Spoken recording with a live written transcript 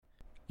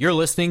You're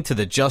listening to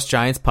the Just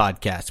Giants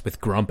podcast with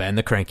Grump and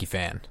the Cranky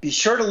Fan. Be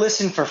sure to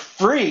listen for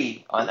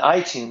free on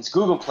iTunes,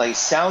 Google Play,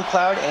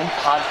 SoundCloud, and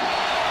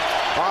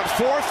Podbean. On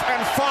 4th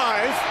and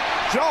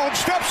 5, Jones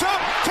steps up,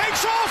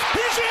 takes off,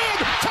 he's in!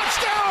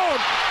 Touchdown!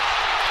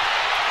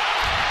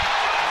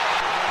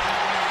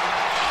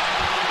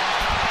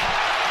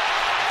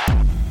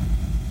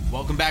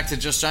 Welcome back to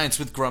Just Giants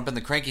with Grump and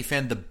the Cranky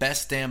Fan, the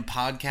best damn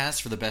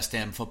podcast for the best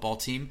damn football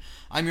team.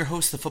 I'm your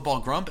host, the Football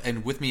Grump,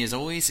 and with me as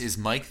always is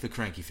Mike, the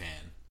Cranky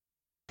Fan.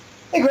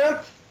 Hey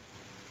Grump,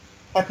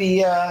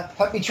 happy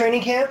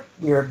training camp.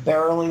 We are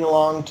barreling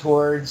along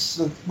towards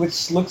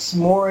which looks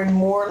more and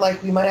more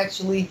like we might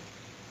actually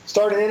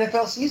start an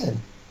NFL season.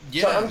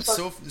 Yeah,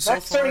 so far,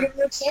 starting to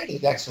get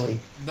excited. Actually,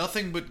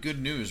 nothing but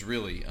good news,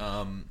 really.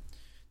 The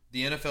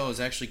NFL has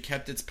actually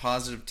kept its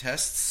positive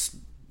tests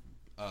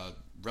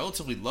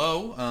relatively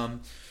low.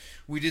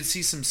 We did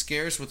see some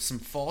scares with some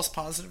false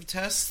positive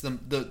tests.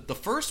 The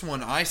first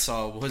one I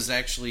saw was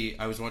actually,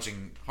 I was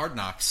watching Hard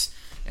Knocks,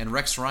 and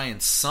Rex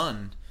Ryan's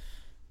son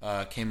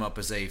came up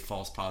as a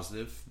false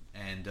positive,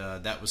 and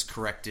that was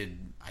corrected,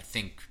 I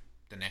think,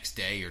 the next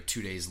day or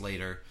 2 days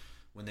later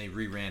when they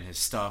reran his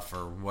stuff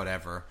or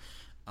whatever.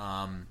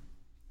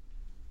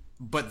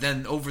 But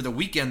then over the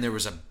weekend there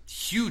was a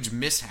huge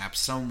mishap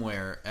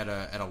somewhere at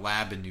a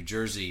lab in New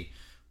Jersey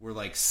where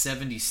like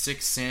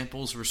 76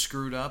 samples were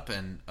screwed up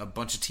and a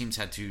bunch of teams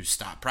had to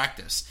stop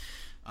practice.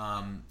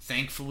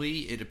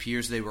 Thankfully, it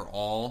appears they were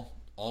all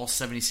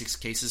 76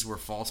 cases were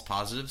false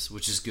positives,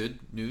 which is good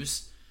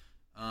news.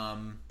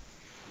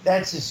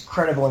 that's just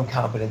credible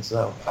incompetence,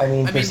 though. I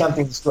mean,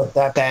 something to slip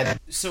that bad.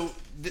 So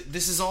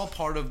this is all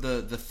part of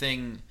the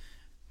thing.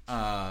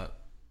 The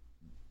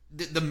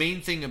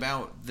main thing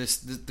about the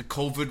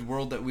COVID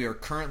world that we are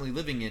currently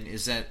living in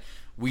is that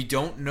we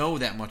don't know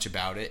that much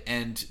about it,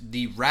 and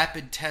the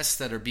rapid tests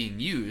that are being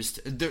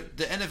used,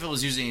 the NFL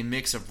is using a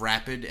mix of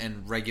rapid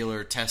and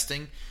regular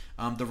testing.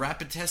 The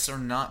rapid tests are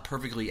not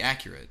perfectly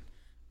accurate.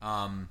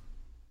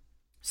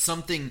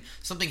 Something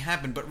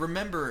happened, but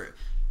remember,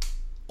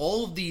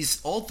 all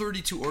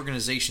 32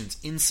 organizations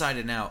inside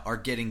and out are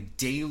getting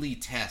daily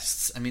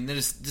tests. I mean, that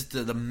is just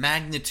the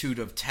magnitude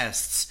of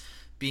tests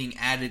being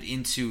added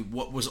into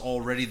what was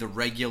already the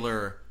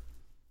regular,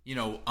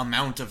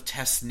 amount of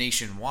tests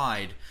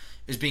nationwide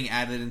is being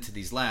added into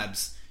these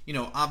labs.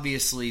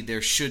 Obviously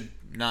there should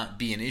not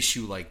be an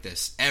issue like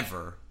this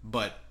ever,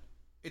 but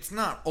it's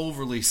not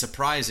overly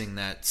surprising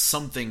that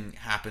something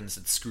happens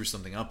that screws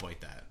something up like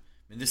that.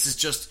 I mean, this is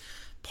just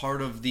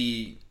part of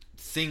the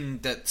thing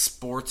that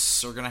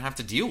sports are going to have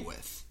to deal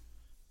with.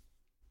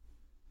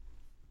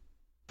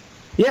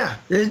 Yeah,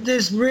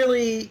 there's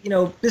really,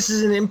 this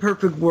is an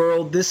imperfect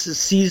world. This is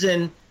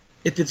season,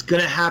 if it's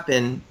going to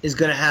happen, is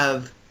going to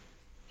have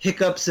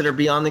hiccups that are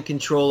beyond the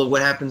control of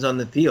what happens on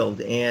the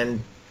field.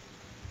 And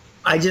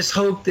I just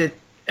hope that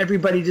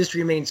everybody just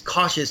remains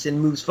cautious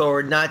and moves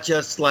forward, not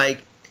just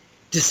like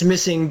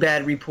dismissing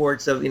bad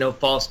reports of,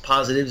 false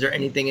positives or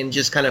anything, and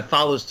just kind of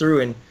follows through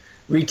and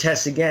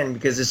retests again,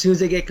 because as soon as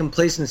they get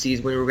complacency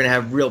is when we're going to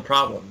have real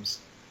problems.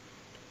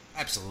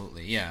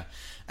 Absolutely, yeah.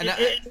 And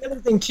the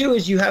other thing, too,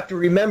 is you have to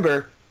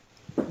remember,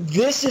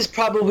 this is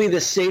probably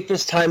the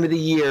safest time of the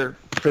year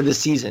for the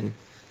season,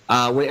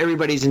 when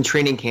everybody's in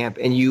training camp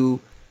and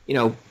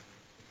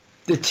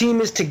the team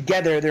is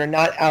together. They're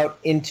not out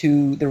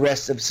into the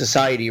rest of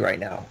society right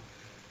now.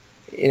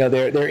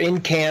 They're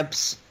in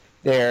camps.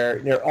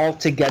 They're all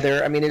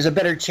together. I mean, there's a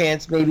better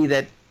chance maybe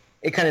that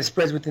it kind of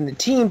spreads within the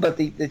team, but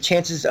the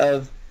chances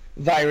of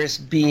virus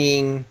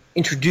being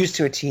introduced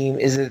to a team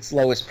is at its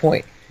lowest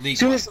point. As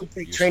soon as they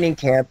take training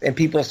camp and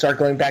people start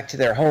going back to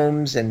their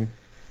homes and,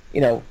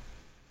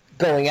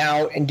 going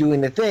out and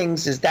doing the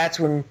things, that's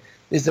when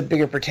there's a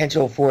bigger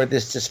potential for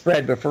this to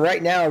spread. But for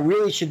right now, it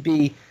really should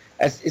be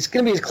it's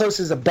going to be as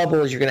close as a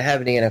bubble as you're going to have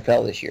in the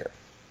NFL this year.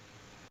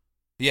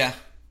 Yeah.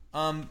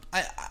 I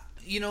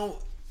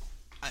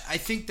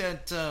think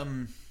that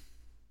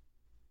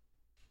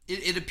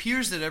it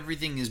appears that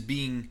everything is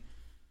being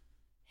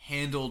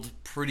handled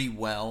pretty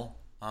well.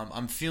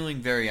 I'm feeling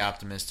very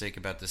optimistic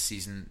about this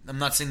season. I'm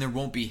not saying there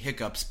won't be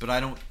hiccups, but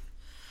I don't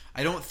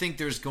think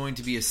there's going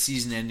to be a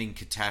season-ending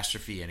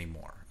catastrophe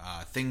anymore.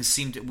 Things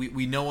seem to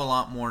we know a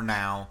lot more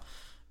now.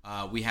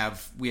 We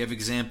have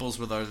examples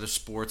with other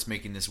sports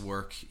making this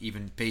work,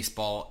 even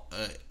baseball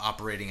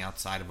operating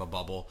outside of a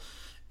bubble,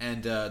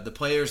 and the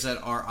players that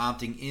are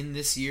opting in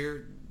this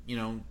year,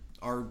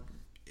 are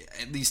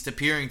at least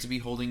appearing to be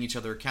holding each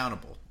other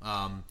accountable.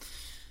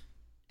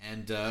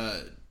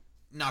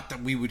 Not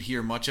that we would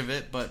hear much of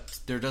it,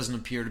 but there doesn't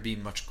appear to be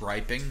much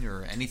griping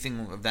or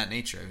anything of that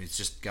nature. I mean, it's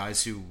just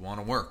guys who want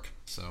to work.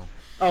 So,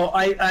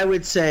 I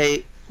would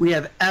say we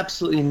have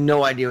absolutely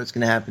no idea what's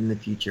going to happen in the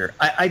future.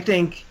 I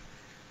think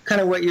kind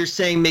of what you're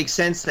saying makes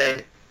sense,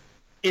 that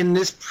in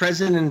this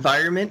present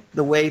environment,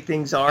 the way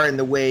things are and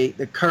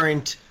the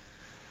current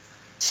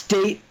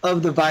state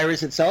of the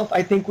virus itself,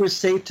 I think we're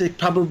safe to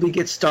probably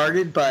get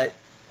started, but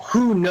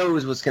who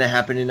knows what's going to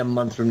happen in a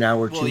month from now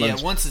or 2 months. Well,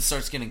 yeah, once it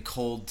starts getting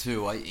cold,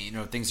 too,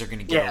 things are going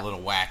to get a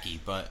little wacky.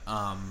 But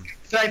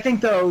So I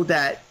think, though,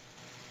 that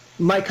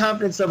my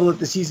confidence level that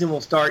the season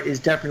will start is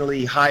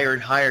definitely higher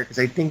and higher because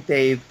I think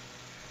they've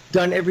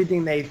done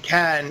everything they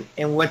can,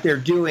 and what they're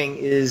doing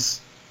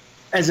is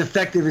as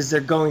effective as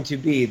they're going to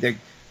be.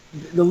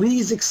 The league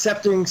is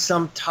accepting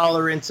some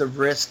tolerance of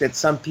risk that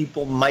some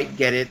people might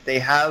get it. They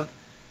have,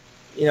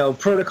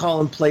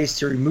 protocol in place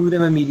to remove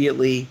them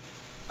immediately,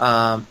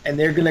 and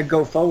they're going to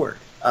go forward.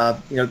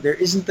 There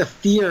isn't the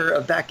fear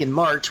of back in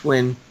March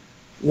when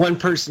one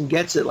person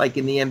gets it, like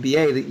in the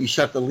NBA, that you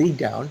shut the league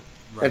down.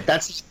 Right.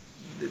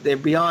 They're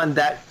beyond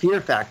that fear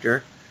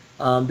factor.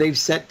 They've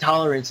set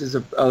tolerances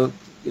of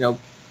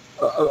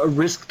a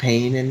risk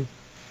pain, and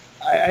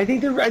I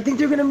think they're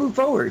going to move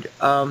forward.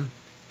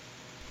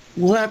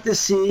 We'll have to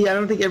see. I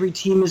don't think every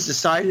team has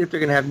decided if they're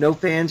going to have no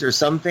fans or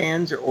some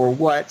fans or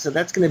what. So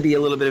that's going to be a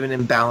little bit of an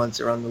imbalance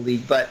around the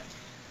league. But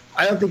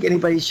I don't think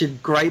anybody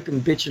should gripe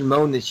and bitch and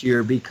moan this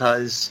year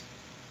because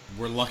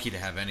we're lucky to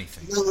have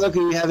anything. We're lucky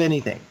to have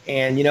anything.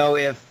 And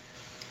if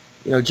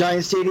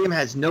Giant Stadium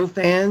has no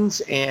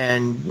fans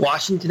and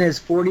Washington has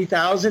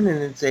 40,000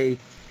 and it's a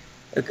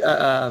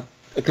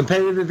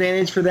competitive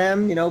advantage for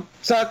them,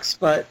 sucks,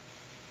 but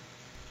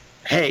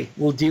hey,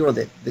 we'll deal with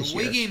it this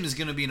year. The away game is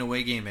going to be an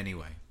away game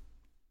anyway.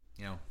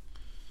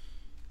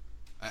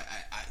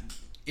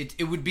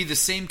 It would be the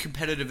same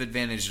competitive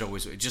advantage it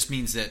always would. It just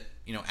means that,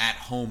 at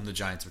home the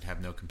Giants would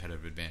have no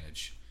competitive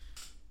advantage.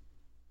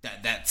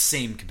 That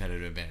same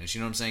competitive advantage,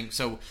 you know what I'm saying?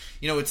 So,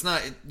 it's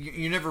not,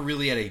 you're never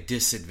really at a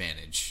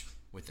disadvantage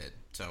with it.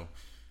 So,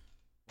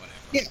 whatever.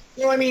 Yeah,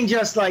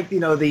 just like,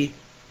 the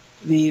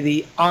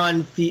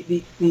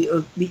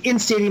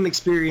in-stadium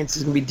experience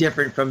is going to be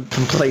different from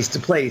place to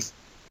place.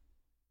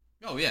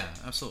 Oh, yeah,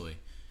 absolutely.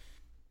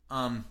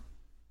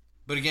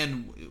 But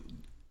again,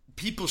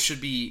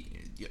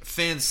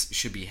 fans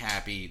should be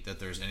happy that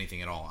there's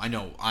anything at all. I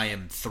know I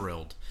am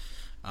thrilled.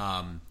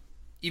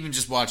 Even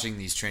just watching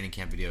these training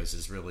camp videos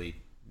is really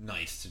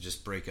nice to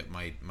just break up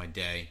my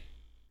day.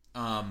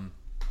 And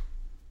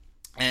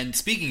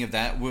speaking of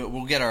that,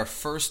 we'll get our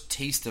first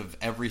taste of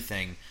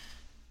everything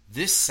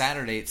this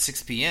Saturday at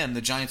 6 p.m.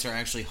 The Giants are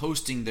actually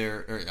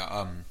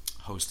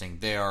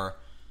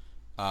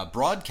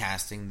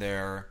broadcasting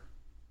their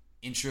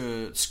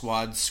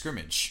intra-squad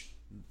scrimmage.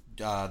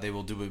 They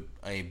will do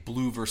a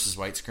blue versus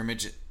white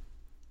scrimmage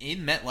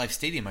in MetLife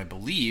Stadium, I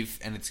believe,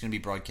 and it's going to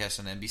be broadcast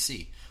on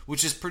NBC,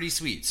 which is pretty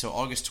sweet. So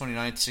August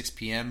 29th, 6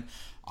 p.m.,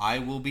 I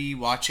will be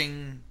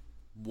watching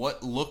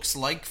what looks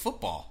like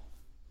football.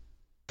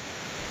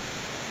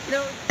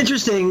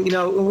 Interesting, we're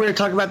going to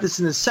talk about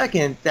this in a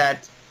second,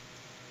 that,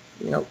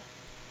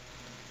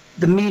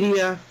 the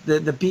media,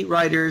 the beat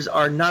writers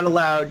are not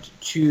allowed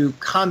to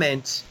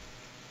comment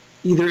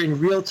either in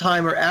real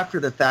time or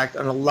after the fact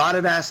on a lot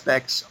of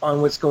aspects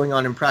on what's going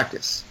on in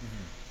practice. Mm-hmm.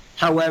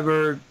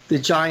 However, the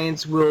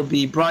Giants will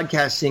be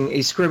broadcasting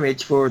a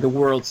scrimmage for the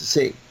world to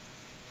see.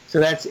 So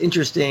that's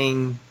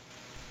interesting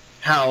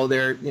how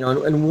they're,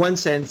 in one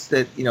sense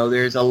that,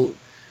 there's a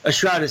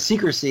shroud of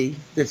secrecy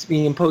that's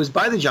being imposed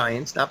by the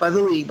Giants, not by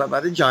the league, but by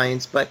the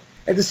Giants. But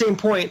at the same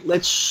point,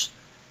 let's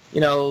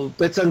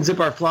unzip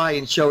our fly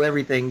and show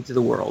everything to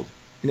the world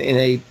in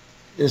a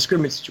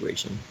scrimmage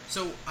situation.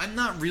 So I'm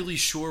not really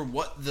sure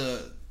what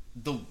the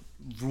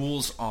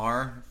rules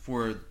are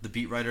for the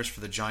beat writers for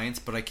the Giants,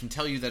 but I can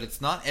tell you that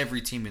it's not every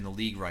team in the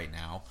league right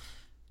now,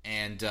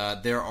 and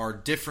there are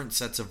different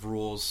sets of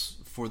rules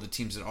for the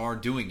teams that are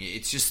doing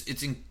it.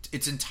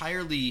 It's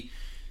entirely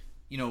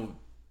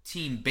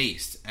team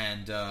based,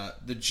 and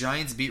the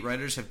Giants beat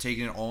writers have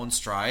taken it all in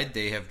stride.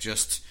 They have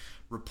just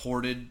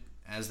reported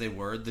as they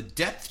were. The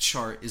depth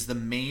chart is the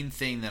main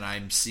thing that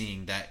I'm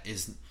seeing that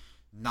is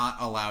not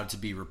allowed to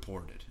be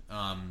reported.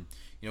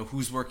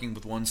 Who's working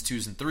with 1s,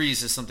 2s, and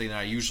 3s is something that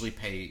I usually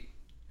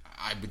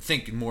I would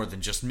think more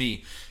than just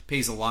me,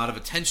 pays a lot of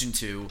attention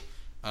to,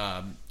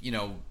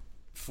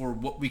 for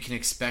what we can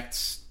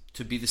expect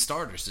to be the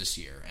starters this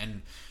year.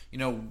 And,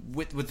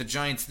 with the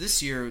Giants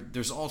this year,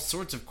 there's all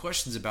sorts of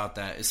questions about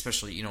that,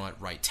 especially,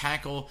 at right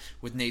tackle.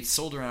 With Nate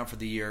Solder out for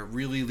the year,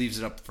 really leaves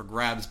it up for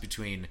grabs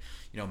between,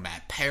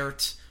 Matt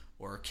Peart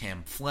or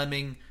Cam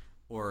Fleming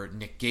or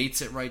Nick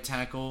Gates at right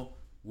tackle.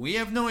 We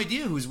have no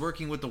idea who's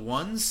working with the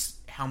 1s,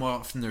 how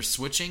often they're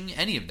switching,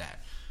 any of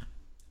that.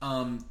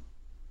 I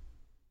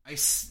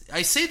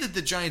say that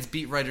the Giants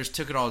beat writers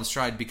took it all in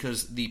stride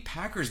because the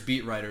Packers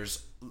beat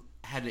writers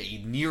had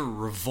a near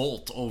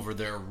revolt over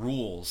their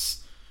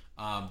rules.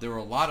 There were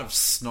a lot of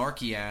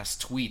snarky-ass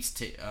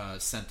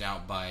tweets sent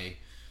out by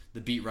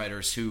the beat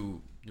writers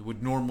who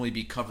would normally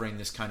be covering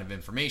this kind of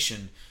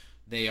information.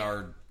 They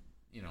are,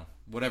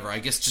 whatever, I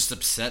guess just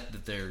upset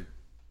that they're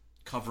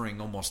covering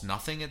almost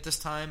nothing at this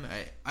time.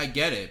 I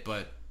get it,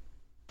 but...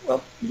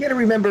 Well, you got to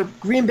remember,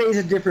 Green Bay is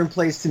a different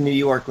place than New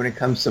York when it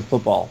comes to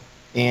football.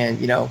 And,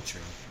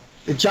 True.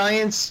 The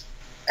Giants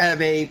have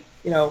they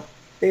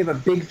have a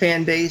big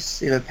fan base,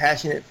 they have a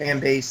passionate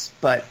fan base,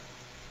 but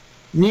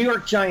New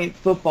York Giant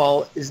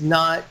football is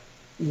not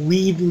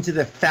weaved into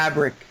the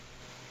fabric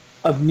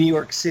of New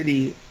York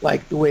City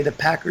like the way the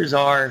Packers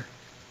are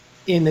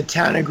in the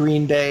town of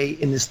Green Bay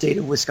in the state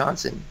of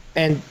Wisconsin,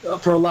 and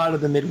for a lot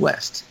of the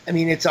Midwest. I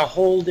mean, it's a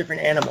whole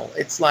different animal.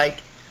 It's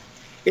like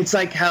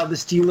how the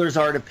Steelers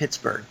are to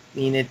Pittsburgh. I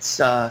mean,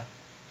 it's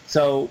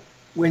so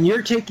when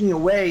you're taking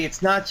away,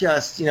 it's not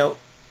just the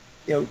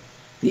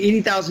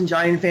 80,000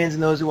 Giant fans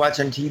and those who watch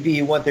on TV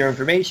who want their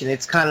information.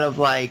 It's kind of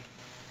like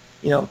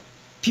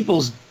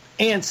people's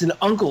aunts and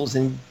uncles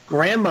and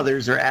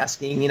grandmothers are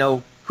asking,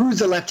 who's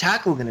the left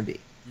tackle going to be?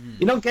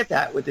 You don't get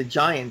that with the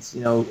Giants,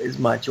 as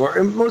much,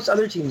 or most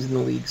other teams in the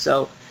league.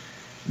 So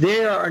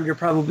they are under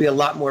probably a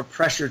lot more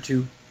pressure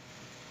to,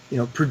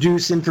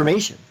 produce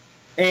information,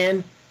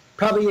 and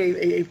probably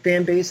a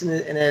fan base and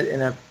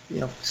a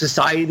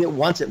society that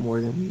wants it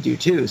more than we do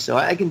too. So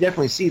I can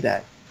definitely see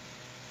that.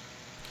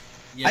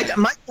 Yeah.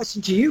 My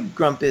question to you,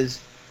 Grump, is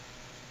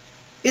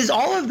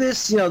all of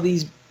this,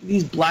 these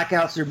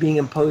blackouts are being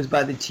imposed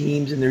by the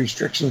teams and the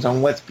restrictions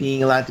on what's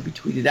being allowed to be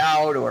tweeted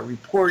out or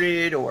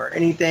reported or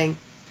anything,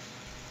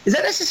 is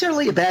that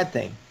necessarily a bad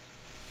thing?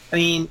 I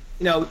mean,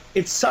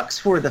 it sucks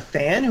for the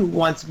fan who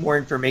wants more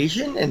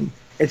information, and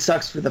it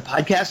sucks for the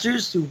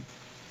podcasters who,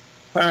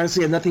 quite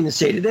honestly, have nothing to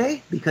say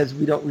today because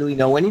we don't really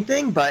know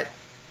anything. But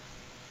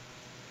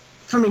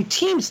from a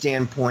team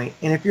standpoint,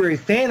 and if you're a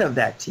fan of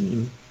that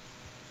team,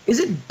 is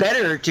it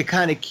better to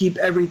kind of keep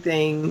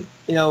everything,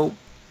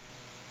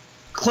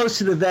 close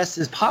to the vest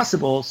as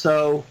possible?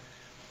 So,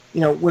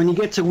 when you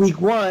get to week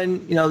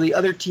one, the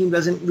other team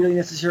doesn't really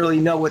necessarily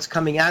know what's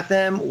coming at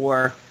them,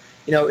 or,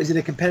 is it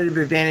a competitive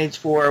advantage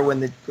for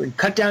when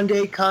cut down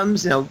day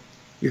comes,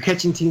 you're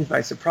catching teams by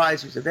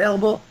surprise who's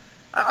available?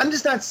 I'm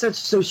just not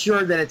so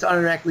sure that it's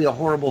automatically a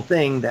horrible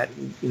thing that,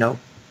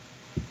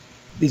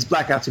 these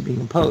blackouts are being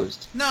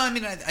imposed. No, I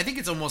mean, I think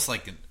it's almost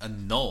like a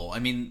null. I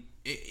mean,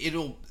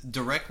 it'll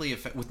directly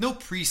affect, with no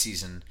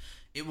preseason,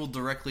 it will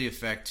directly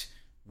affect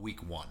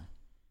week one.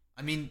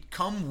 I mean,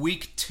 come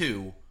week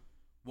two,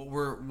 what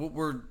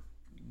we're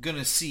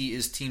gonna see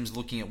is teams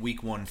looking at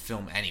week one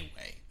film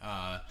anyway.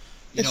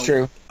 It's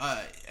true.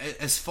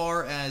 As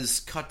far as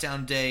cut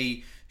down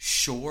day,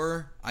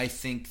 sure, I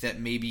think that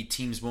maybe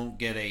teams won't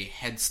get a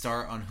head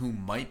start on who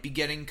might be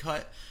getting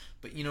cut,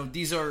 but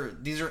these are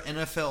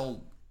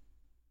NFL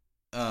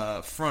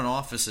front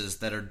offices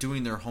that are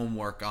doing their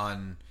homework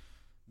on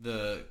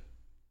the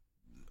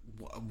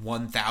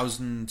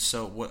 1,000.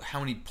 So how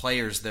many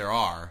players there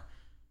are?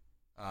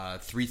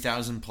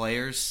 3,000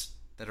 players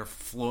that are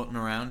floating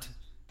around.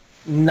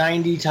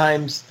 90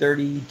 times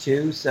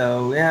 32,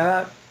 so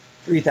yeah, about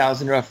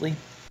 3,000 roughly.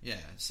 Yeah,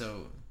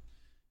 so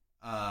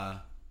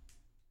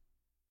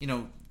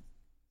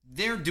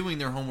they're doing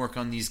their homework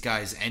on these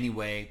guys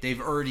anyway. They've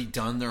already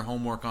done their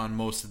homework on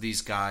most of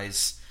these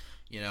guys,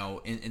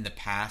 in the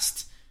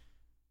past.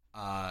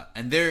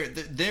 And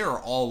they're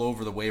all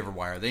over the waiver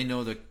wire. They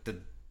know the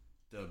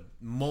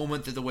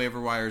moment that the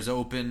waiver wire is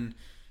open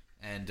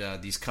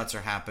and these cuts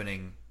are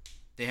happening,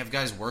 they have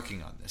guys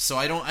working on this. So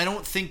I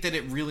don't think that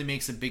it really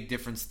makes a big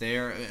difference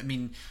there. I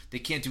mean, they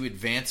can't do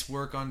advanced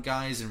work on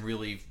guys and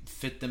really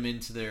fit them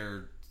into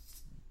their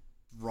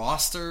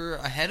roster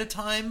ahead of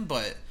time,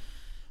 but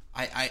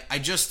I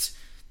just,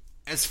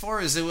 as far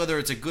as whether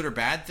it's a good or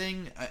bad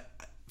thing,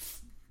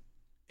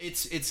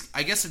 it's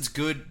I guess it's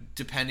good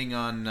depending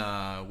on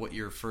what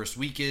your first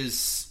week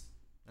is.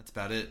 That's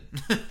about it.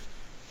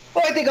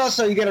 Well, I think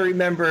also you got to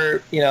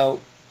remember,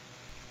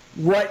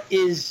 what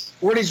is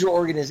your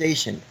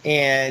organization,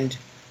 and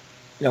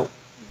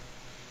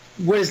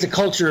what is the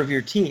culture of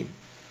your team.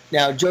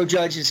 Now, Joe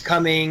Judge is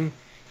coming.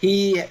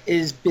 He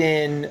has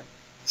been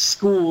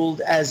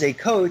schooled as a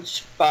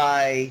coach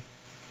by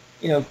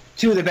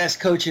two of the best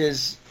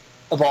coaches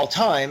of all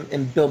time,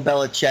 in Bill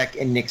Belichick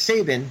and Nick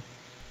Saban,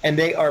 and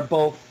they are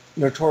both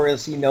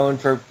notoriously known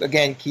for,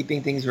 again,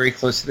 keeping things very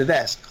close to the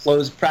vest,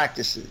 closed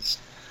practices.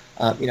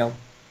 Bill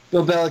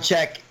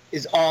Belichick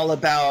is all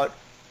about,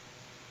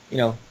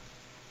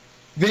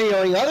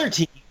 videoing other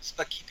teams,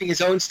 but keeping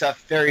his own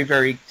stuff very,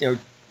 very,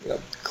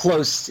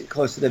 close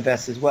to the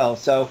vest as well.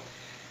 So,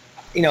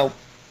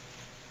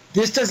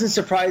 this doesn't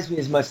surprise me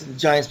as much that the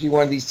Giants be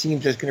one of these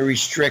teams that's going to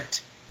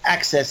restrict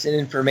access and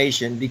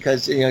information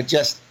because,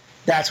 just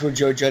that's where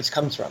Joe Judge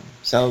comes from.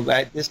 So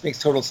this makes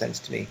total sense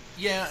to me.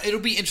 Yeah, it'll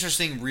be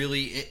interesting,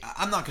 really.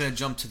 I'm not going to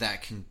jump to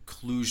that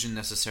conclusion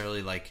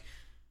necessarily. Like,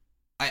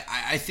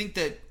 I think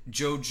that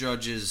Joe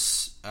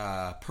Judge's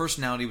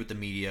personality with the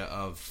media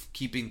of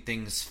keeping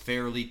things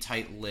fairly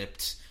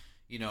tight-lipped,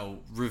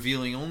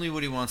 revealing only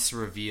what he wants to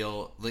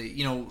reveal.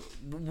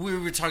 We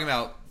were talking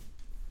about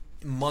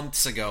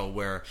months ago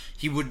where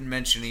he wouldn't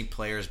mention any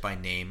players by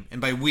name,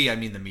 and by we I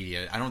mean the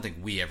media. I don't think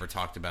we ever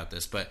talked about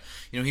this, but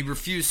he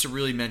refused to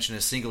really mention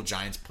a single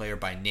Giants player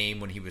by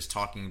name when he was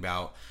talking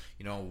about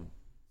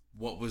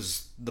what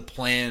was the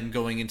plan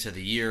going into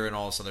the year and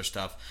all this other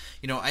stuff.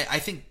 I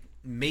think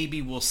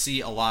maybe we'll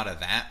see a lot of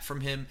that from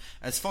him.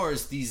 As far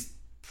as these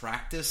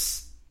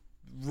practice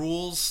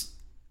rules,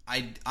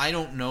 I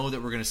don't know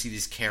that we're going to see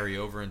these carry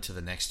over into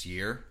the next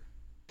year.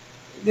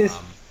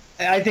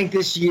 I think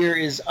this year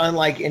is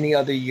unlike any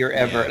other year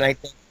ever, yeah. And I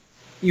think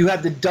you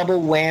have the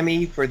double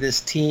whammy for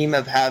this team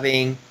of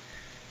having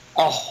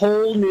a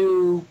whole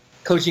new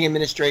coaching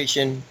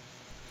administration,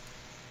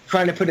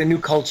 trying to put a new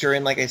culture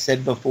in, like I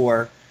said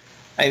before.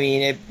 I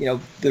mean,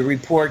 the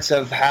reports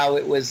of how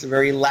it was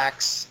very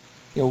lax,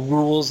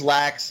 rules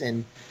lax,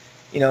 and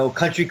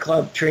country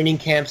club training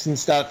camps and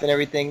stuff and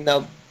everything.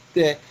 Now,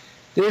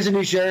 there's a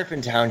new sheriff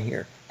in town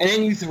here, and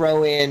then you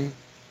throw in,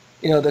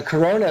 the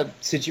Corona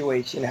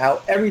situation,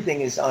 how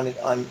everything is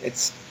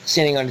it's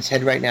standing on its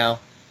head right now.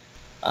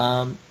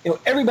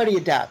 Everybody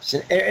adapts,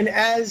 and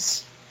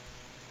as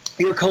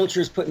your culture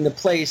is put into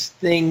place,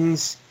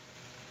 things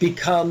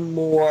become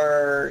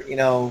more,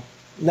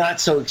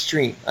 not so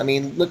extreme. I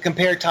mean,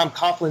 compare Tom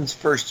Coughlin's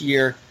first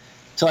year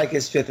to like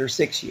his fifth or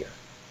sixth year.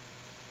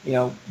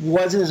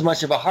 Wasn't as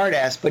much of a hard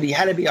ass, but he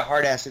had to be a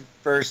hard ass at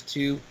first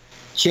to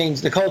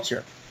change the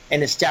culture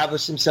and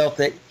establish himself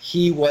that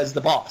he was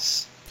the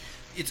boss.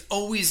 It's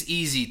always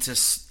easy to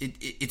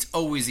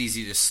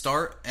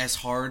start as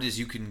hard as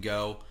you can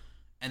go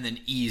and then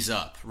ease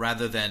up,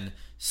 rather than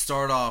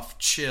start off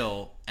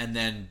chill and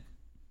then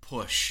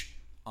push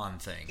on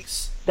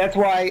things. That's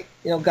why,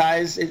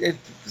 guys, if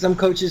some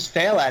coaches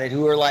fail at it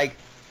who are like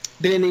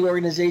been in the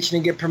organization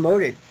and get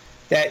promoted,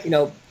 that,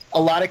 a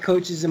lot of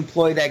coaches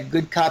employ that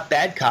good cop,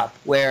 bad cop,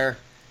 where,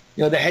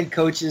 the head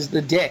coach is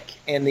the dick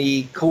and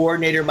the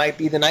coordinator might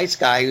be the nice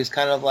guy who's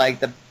kind of like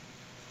the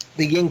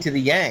yin to the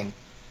yang.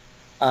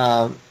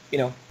 Ben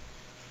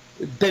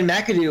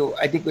McAdoo,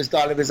 I think, was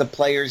thought of as a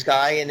player's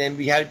guy, and then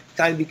we had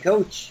time to be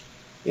coach.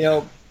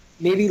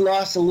 Maybe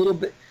lost a little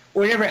bit,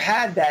 or never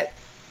had that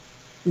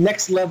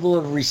next level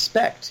of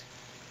respect.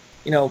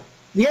 At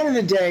the end of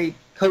the day,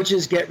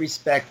 coaches get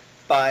respect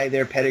by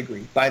their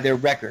pedigree, by their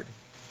record,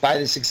 by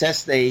the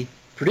success they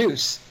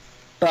produce.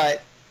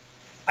 But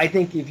I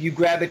think if you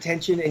grab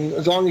attention, and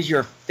as long as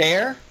you're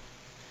fair,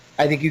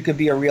 I think you can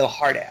be a real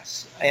hard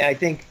ass. I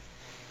think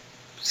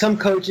some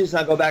coaches, and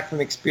I'll go back from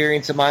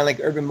experience of mine,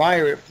 like Urban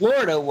Meyer at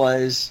Florida,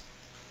 was,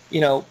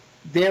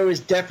 there was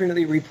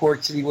definitely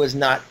reports that he was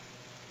not,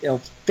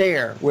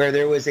 fair, where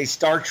there was a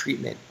star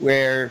treatment,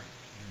 where,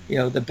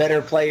 the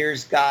better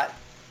players got,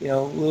 a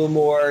little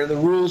more, the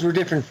rules were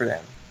different for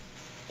them.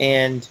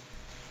 And,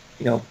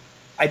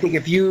 I think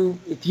if you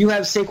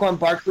have Saquon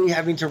Barkley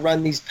having to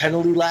run these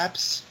penalty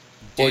laps,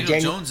 Daniel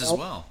Jones as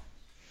well,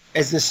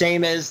 as the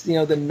same as, the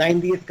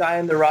 90th guy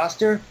on the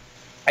roster,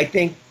 I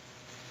think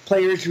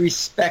players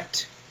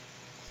respect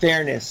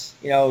fairness.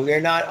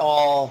 They're not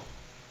all,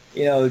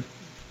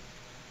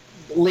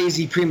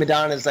 lazy prima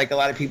donnas like a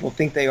lot of people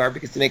think they are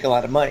because they make a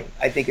lot of money.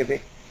 I think if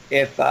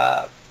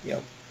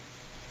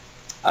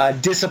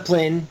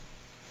discipline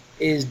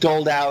is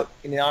doled out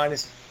in an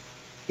honest,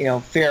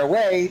 fair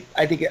way,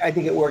 I think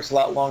it works a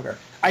lot longer.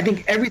 I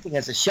think everything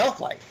has a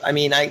shelf life. I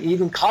mean,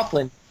 even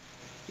Coughlin,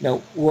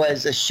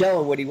 was a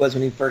shell of what he was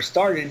when he first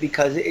started,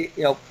 because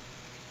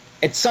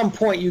at some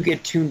point you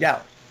get tuned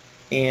out.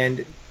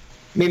 And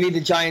maybe the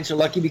Giants are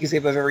lucky because they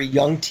have a very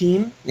young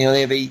team.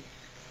 They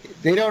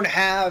don't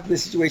have the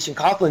situation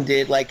Coughlin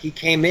did. Like, he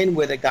came in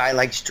with a guy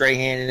like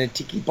Strahan and a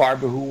Tiki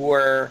Barber who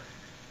were,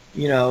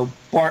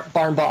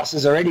 barn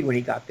bosses already when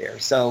he got there.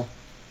 So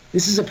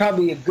this is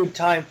probably a good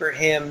time for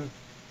him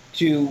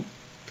to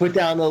put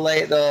down the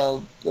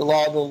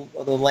law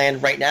of the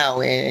land right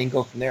now and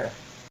go from there.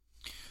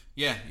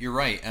 Yeah, you're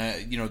right.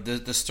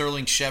 The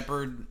Sterling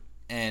Shepard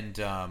and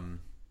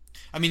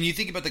you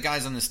think about the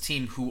guys on this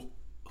team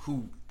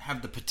who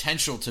have the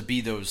potential to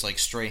be those like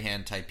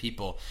Strahan type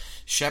people.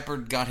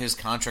 Shepard got his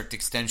contract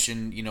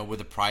extension,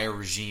 with a prior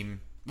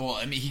regime. Well,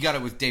 he got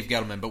it with Dave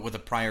Gettleman, but with a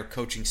prior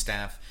coaching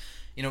staff.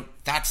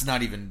 That's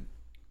not even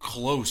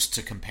close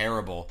to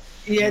comparable.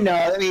 Yeah,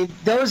 no,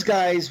 those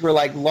guys were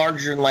like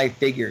larger than life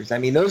figures.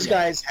 Those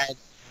guys had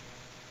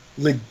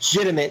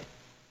legitimate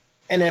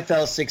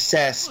NFL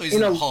success. Well, he's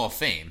in the Hall of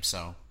Fame,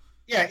 so.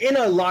 Yeah, in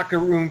a locker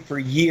room for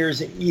years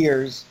and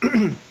years.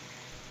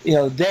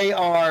 They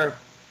are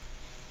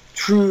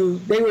true.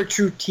 They were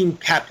true team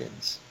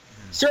captains.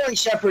 Sterling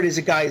Shepard is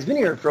a guy who's been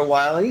here for a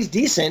while, and he's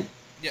decent.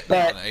 Yeah,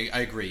 but I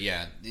agree.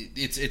 Yeah,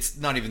 it's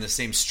not even the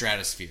same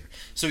stratosphere.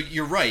 So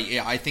you're right.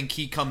 Yeah, I think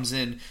he comes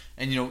in,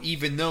 and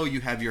even though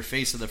you have your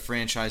face of the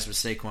franchise with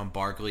Saquon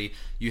Barkley,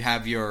 you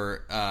have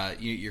your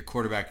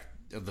quarterback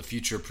of the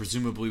future,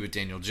 presumably with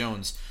Daniel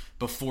Jones.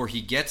 Before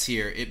he gets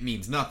here, it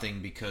means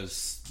nothing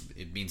because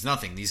it means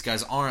nothing. These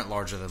guys aren't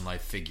larger than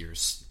life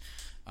figures.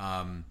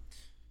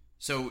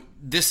 So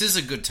this is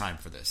a good time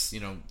for this.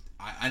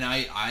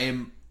 I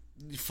am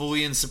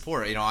fully in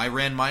support. I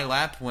ran my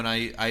lap when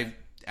I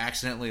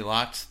accidentally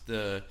locked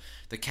the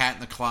cat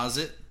in the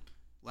closet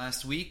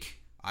last week.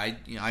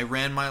 I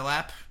ran my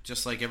lap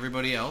just like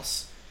everybody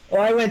else.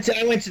 Well, I went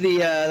to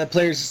the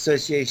Players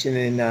Association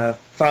and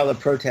filed a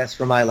protest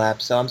for my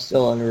lap, so I'm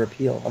still under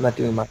appeal. I'm not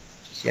doing my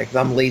just yet because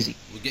I'm lazy.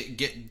 Well,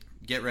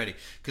 get ready,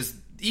 because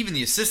even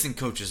the assistant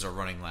coaches are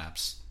running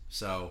laps.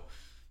 So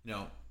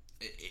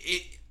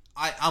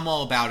I'm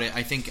all about it.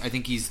 I think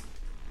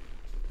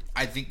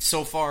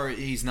so far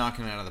he's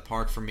knocking it out of the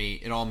park for me.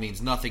 It all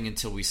means nothing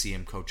until we see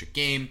him coach a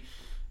game.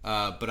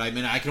 But I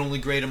mean, I can only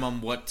grade him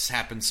on what's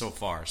happened so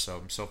far.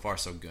 So far,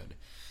 so good.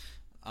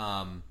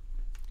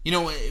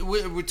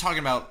 We're talking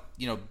about,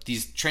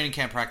 these training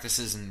camp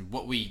practices and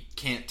what we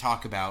can't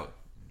talk about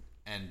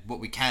and what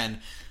we can.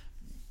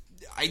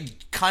 I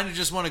kind of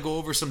just want to go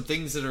over some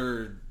things that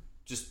are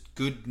just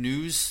good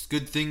news,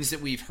 good things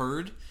that we've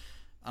heard.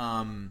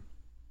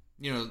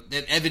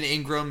 That Evan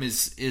Ingram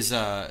is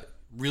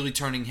really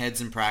turning heads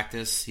in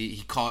practice.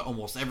 He caught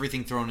almost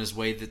everything thrown his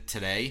way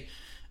today.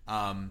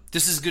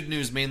 This is good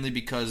news mainly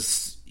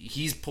because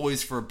he's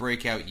poised for a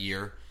breakout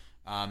year.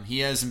 He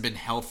hasn't been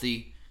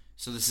healthy,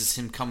 so this is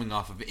him coming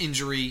off of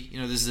injury.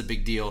 This is a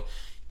big deal.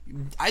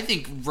 I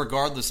think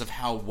regardless of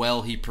how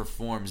well he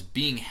performs,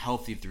 being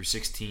healthy through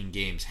 16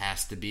 games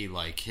has to be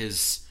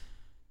his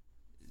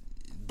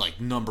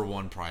number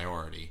one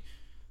priority.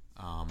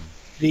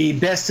 The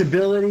best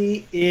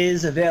ability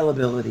is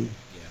availability.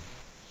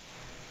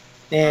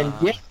 Yeah. And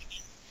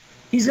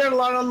he's got a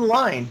lot on the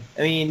line.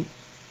 I mean,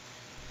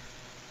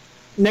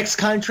 next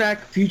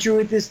contract, future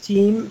with this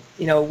team,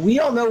 we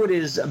all know what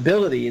his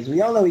ability is.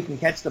 We all know he can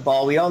catch the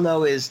ball. We all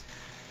know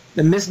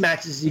the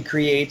mismatches he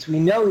creates. We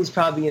know he's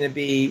probably going to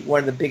be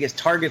one of the biggest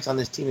targets on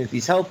this team if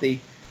he's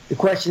healthy. The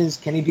question is,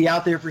 can he be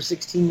out there for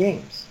 16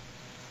 games?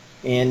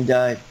 And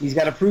he's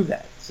got to prove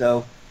that.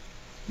 So,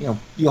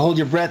 you hold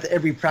your breath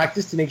every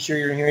practice to make sure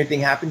you don't hear anything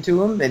happen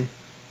to him. And,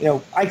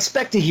 I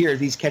expect to hear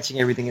he's catching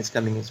everything that's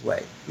coming his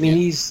way. I mean,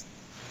 he's,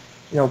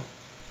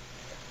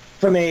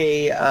 from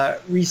a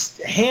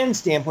hand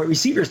standpoint,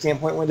 receiver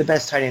standpoint, one of the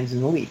best tight ends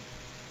in the league.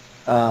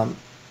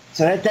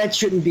 So that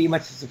shouldn't be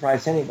much of a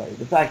surprise to anybody.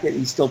 The fact that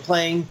he's still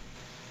playing,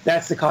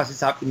 that's the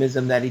cautious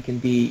optimism that he can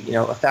be,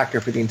 a factor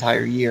for the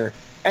entire year,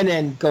 and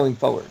then going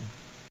forward.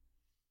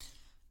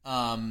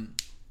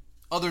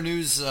 Other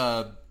news,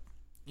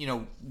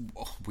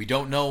 we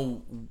don't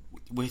know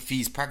if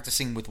he's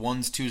practicing with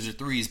 1s, 2s, or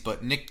 3s,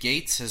 but Nick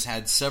Gates has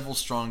had several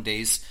strong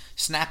days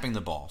snapping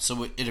the ball.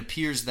 So it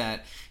appears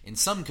that in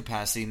some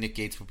capacity, Nick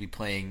Gates will be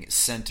playing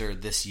center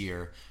this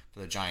year for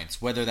the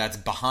Giants. Whether that's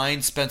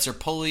behind Spencer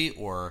Pulley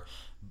or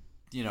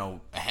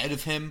ahead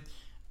of him,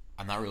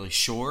 I'm not really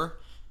sure.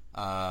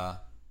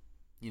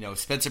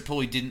 Spencer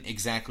Pulley didn't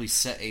exactly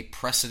set a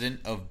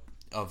precedent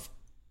of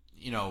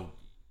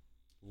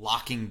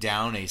locking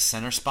down a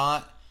center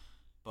spot,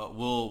 but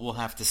we'll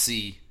have to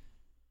see,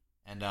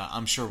 and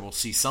I'm sure we'll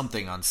see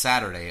something on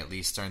Saturday at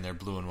least during their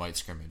blue and white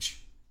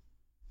scrimmage.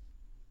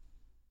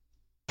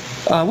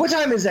 What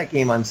time is that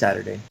game on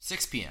Saturday?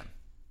 6 p.m.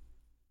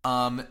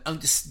 I'm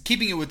just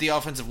keeping it with the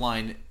offensive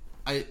line.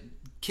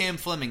 Cam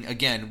Fleming,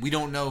 again, we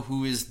don't know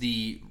who is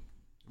the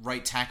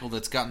right tackle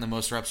that's gotten the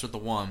most reps with the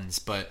 1s,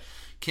 but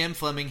Cam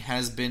Fleming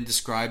has been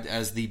described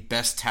as the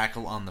best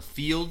tackle on the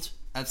field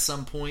at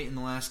some point in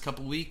the last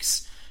couple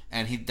weeks,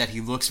 and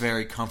he looks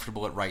very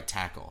comfortable at right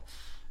tackle.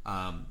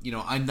 I'm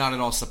not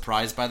at all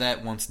surprised by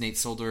that. Once Nate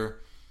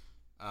Solder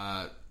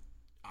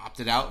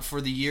opted out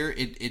for the year,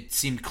 it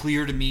seemed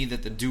clear to me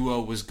that the duo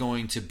was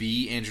going to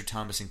be Andrew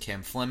Thomas and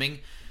Cam Fleming.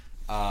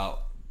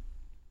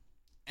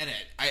 And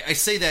I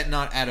say that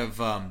not out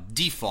of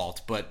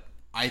default, but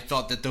I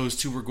thought that those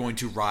two were going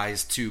to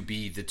rise to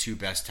be the two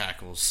best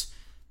tackles.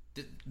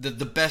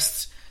 The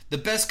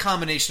best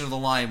combination of the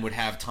line would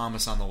have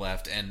Thomas on the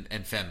left and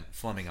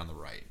Fleming on the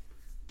right.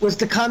 Was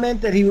the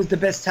comment that he was the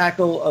best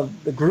tackle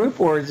of the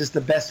group, or is this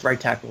the best right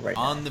tackle right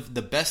now? On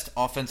the best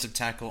offensive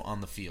tackle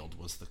on the field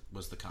was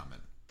the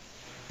comment.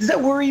 Does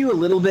that worry you a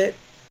little bit?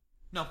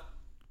 No.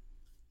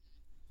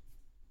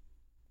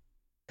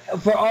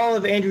 For all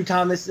of Andrew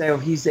Thomas,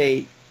 he's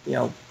a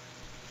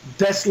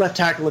best left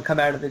tackle to come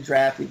out of the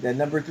draft, the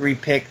number 3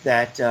 pick.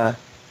 That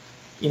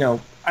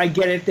I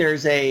get it.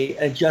 There's an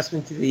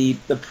adjustment to the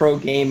pro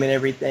game and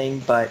everything,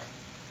 but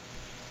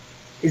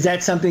is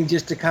that something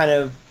just to kind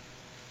of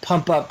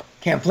pump up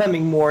Cam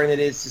Fleming more than it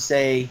is to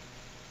say,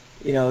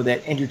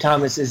 that Andrew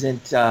Thomas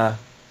isn't,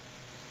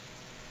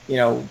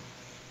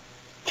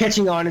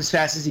 catching on as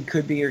fast as he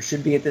could be or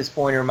should be at this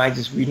point, or am I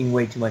just reading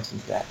way too much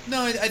into that?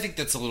 No, I think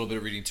that's a little bit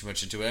of reading too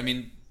much into it. I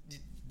mean,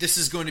 this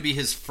is going to be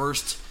his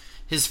first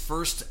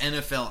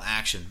NFL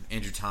action,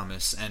 Andrew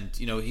Thomas, and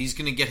he's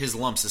going to get his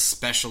lumps,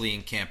 especially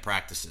in camp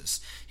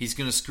practices. He's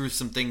going to screw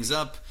some things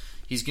up.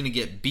 He's going to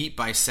get beat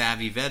by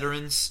savvy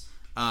veterans,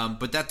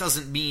 but that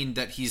doesn't mean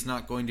that he's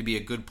not going to be a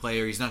good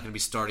player. He's not going to be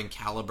starting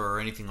caliber or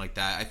anything like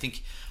that. I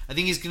think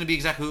he's going to be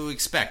exactly what we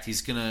expect.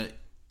 He's going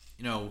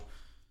to,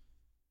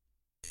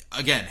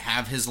 again,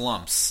 have his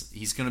lumps.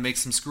 He's going to make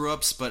some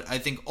screw-ups, but I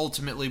think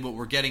ultimately what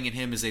we're getting in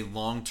him is a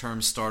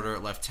long-term starter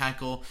at left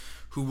tackle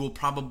who will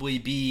probably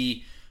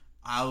be,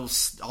 I'll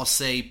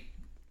say,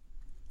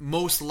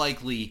 most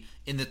likely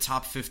in the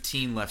top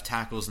 15 left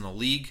tackles in the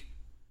league.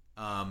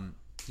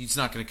 He's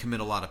not going to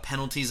commit a lot of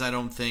penalties, I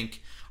don't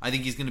think. I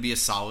think he's going to be a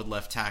solid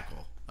left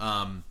tackle.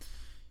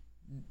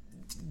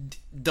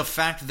 The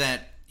fact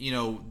that,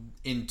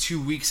 in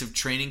 2 weeks of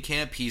training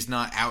camp, he's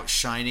not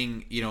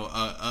outshining,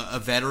 a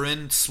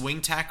veteran swing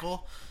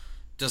tackle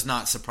does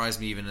not surprise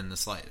me even in the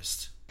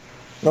slightest.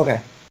 Okay.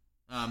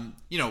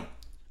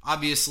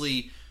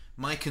 Obviously,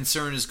 my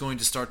concern is going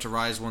to start to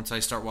rise once I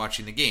start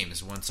watching the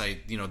games. Once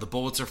the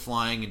bullets are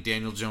flying and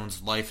Daniel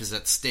Jones' life is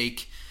at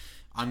stake,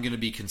 I'm going to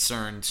be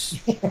concerned.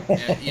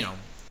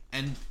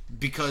 And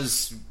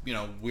because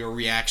we're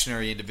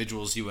reactionary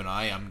individuals, you and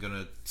I'm going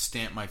to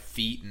stamp my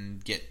feet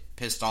and get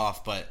pissed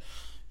off. But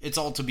it's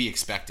all to be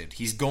expected.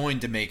 He's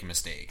going to make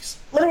mistakes.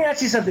 Let me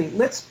ask you something.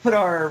 Let's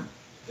go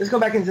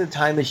back into the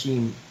time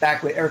machine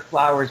back when Ereck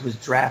Flowers was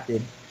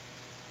drafted.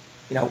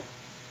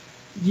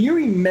 Do you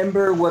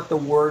remember what the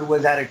word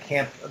was out of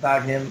camp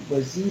about him?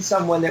 Was he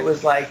someone that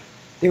was like,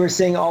 they were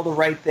saying all the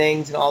right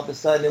things and all of a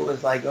sudden it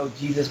was like, oh,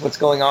 Jesus, what's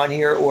going on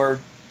here? Or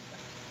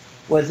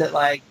was it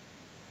like,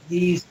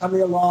 he's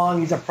coming along,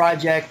 he's a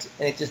project,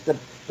 and it just, the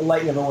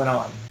light never went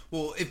on?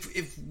 Well,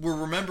 if we're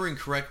remembering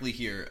correctly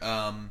here,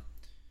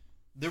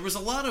 there was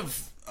a lot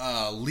of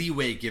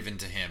leeway given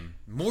to him,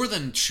 more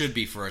than should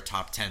be for a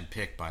top 10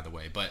 pick, by the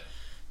way, but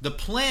the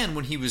plan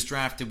when he was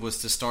drafted was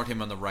to start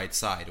him on the right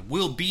side.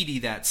 Will Beatty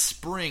that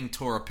spring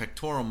tore a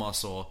pectoral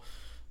muscle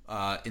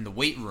in the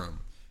weight room.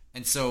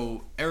 And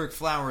so Ereck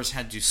Flowers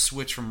had to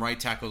switch from right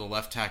tackle to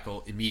left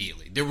tackle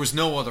immediately. There was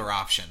no other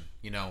option,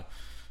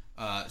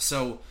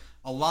 So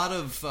a lot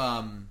of,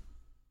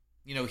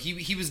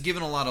 he was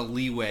given a lot of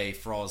leeway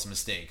for all his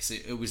mistakes.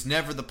 It was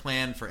never the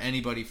plan for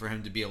anybody for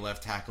him to be a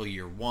left tackle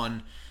year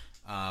one.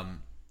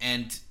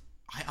 And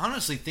I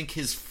honestly think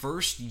his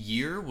first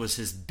year was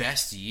his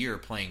best year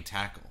playing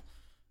tackle.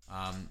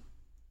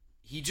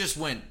 He just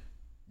went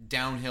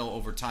downhill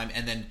over time,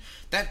 and then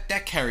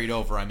that carried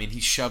over. I mean, he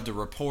shoved a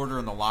reporter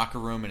in the locker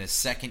room in his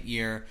second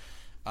year.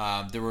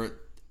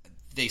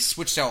 They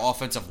switched out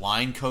offensive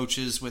line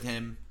coaches with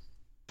him.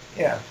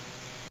 Yeah.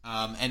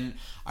 And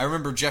I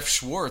remember Jeff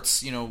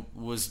Schwartz,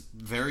 was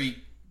very,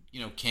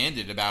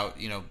 candid about,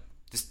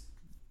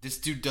 this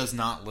dude does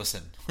not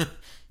listen.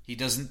 He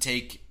doesn't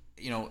take.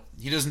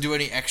 He doesn't do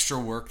any extra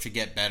work to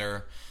get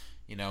better.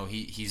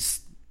 He's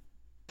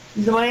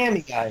a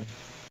Miami guy.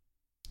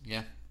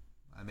 Yeah,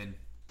 I mean,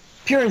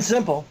 pure and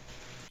simple.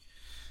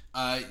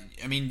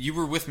 You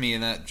were with me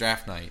in that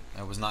draft night.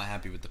 I was not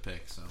happy with the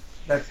pick. So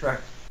that's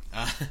correct.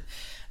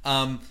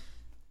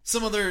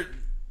 Some other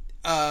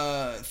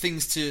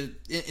things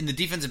in the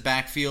defensive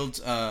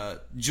backfield.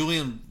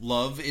 Julian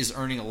Love is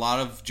earning a lot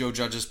of Joe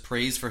Judge's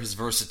praise for his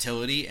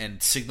versatility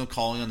and signal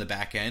calling on the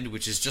back end,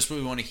 which is just what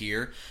we want to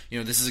hear.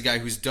 This is a guy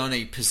who's done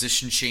a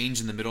position change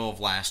in the middle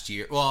of last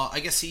year. Well, I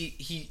guess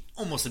he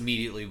almost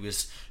immediately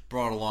was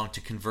brought along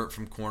to convert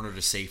from corner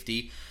to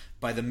safety.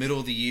 By the middle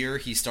of the year,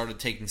 he started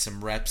taking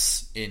some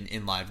reps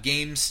in live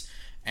games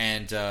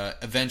and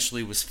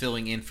eventually was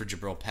filling in for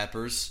Jabril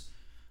Peppers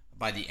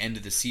by the end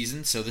of the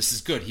season. So this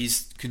is good.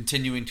 He's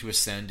continuing to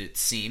ascend, it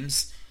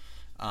seems.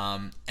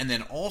 And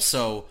then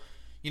also,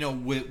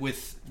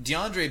 with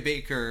DeAndre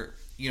Baker,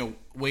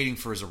 waiting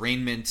for his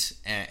arraignment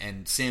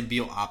and Sam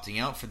Beal opting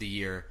out for the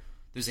year,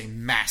 there's a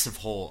massive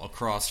hole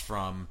across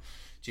from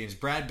James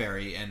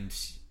Bradbury. And,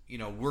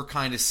 we're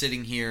kind of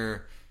sitting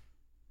here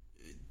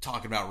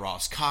talking about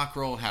Ross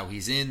Cockrell, how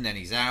he's in, then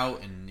he's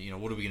out, and,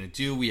 what are we going to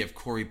do? We have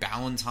Corey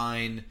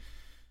Ballantyne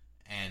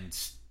and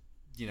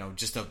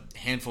just a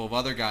handful of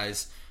other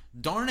guys.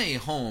 Darnay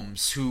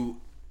Holmes, who,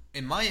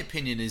 in my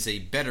opinion, is a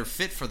better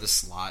fit for the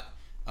slot,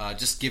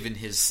 just given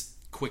his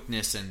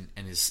quickness and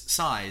his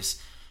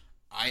size.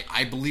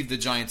 I believe the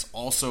Giants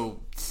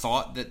also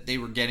thought that they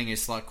were getting a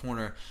slot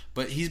corner,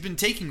 but he's been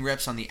taking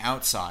reps on the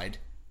outside.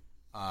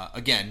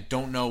 Again,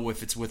 don't know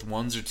if it's with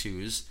ones or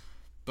twos,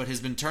 but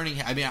has been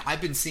turning.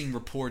 I've been seeing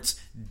reports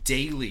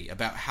daily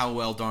about how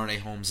well Darnay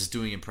Holmes is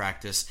doing in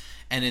practice.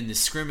 And in the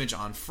scrimmage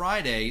on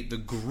Friday, the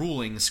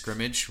grueling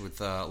scrimmage with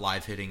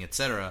live hitting,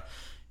 etc.,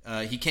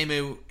 he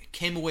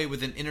came away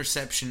with an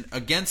interception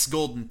against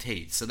Golden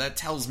Tate. So that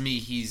tells me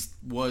he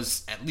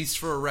was, at least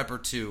for a rep or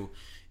two,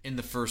 in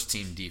the first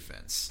team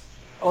defense.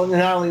 Oh,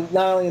 not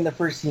only in the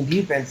first team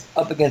defense,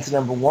 up against the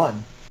number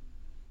one.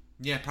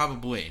 Yeah,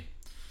 probably.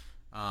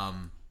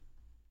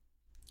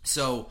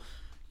 So,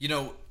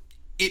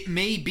 it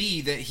may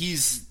be that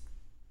he's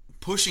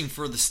pushing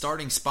for the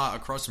starting spot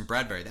across from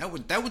Bradbury.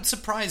 That would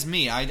surprise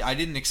me. I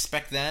didn't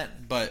expect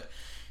that, but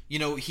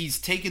he's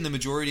taken the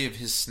majority of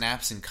his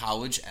snaps in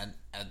college and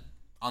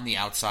on the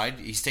outside.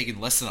 He's taken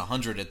less than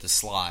 100 at the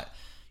slot.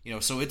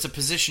 So it's a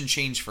position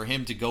change for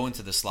him to go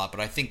into the slot, but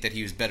I think that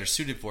he was better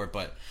suited for it.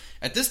 But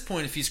at this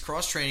point, if he's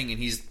cross-training and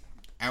he's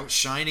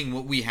outshining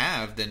what we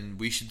have, then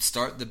we should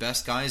start the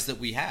best guys that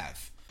we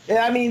have.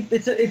 Yeah,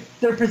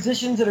 they're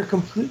positions that are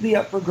completely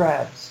up for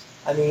grabs.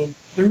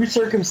 Through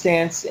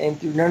circumstance and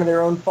through none of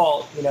their own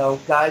fault,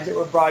 guys that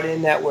were brought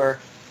in that were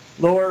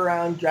lower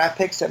round draft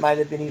picks that might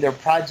have been either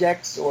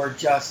projects or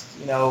just,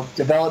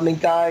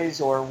 development guys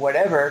or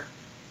whatever,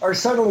 are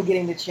suddenly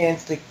getting the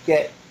chance to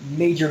get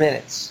major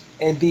minutes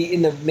and be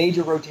in the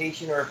major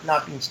rotation or if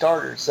not being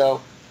starters.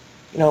 So,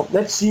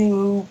 let's see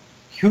who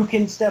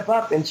can step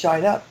up and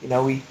shine up.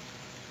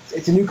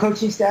 It's a new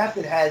coaching staff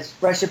that has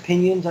fresh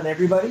opinions on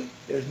everybody.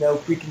 There's no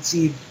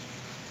preconceived,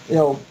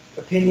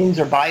 opinions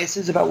or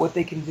biases about what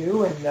they can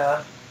do,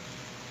 and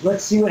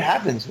let's see what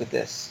happens with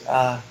this.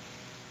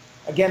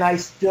 Again, I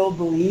still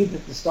believe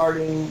that the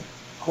starting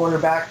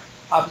cornerback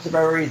opposite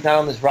Bradbury is not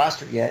on this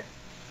roster yet.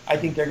 I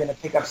think they're going to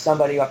pick up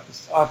somebody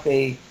off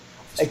a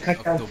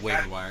cut down the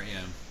waiver wire.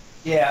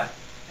 Yeah,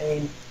 I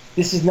mean,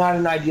 this is not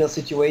an ideal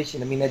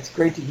situation. I mean, it's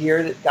great to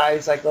hear that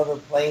guys like Love are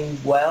playing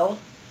well,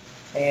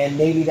 and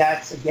maybe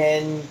that's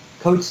again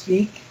coach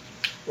speak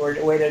or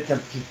a way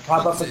to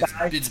prop up a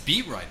guy. It's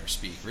beat writer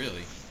speak,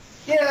 really.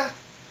 Yeah,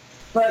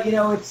 but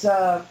it's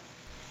I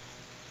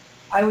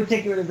would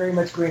take it with a very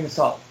much grain of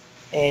salt,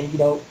 and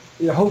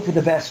hope for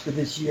the best for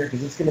this year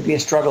because it's going to be a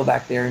struggle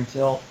back there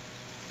until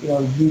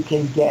you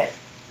can get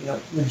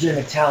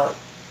legitimate talent,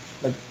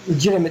 like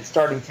legitimate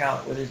starting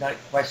talent, where there's not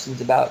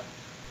questions about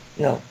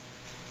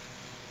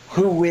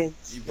who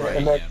wins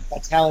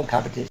the talent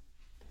competition.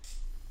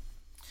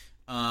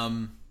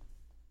 And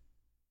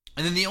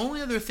then the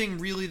only other thing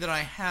really that I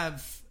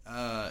have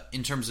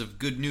in terms of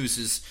good news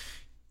is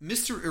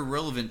Mr.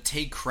 Irrelevant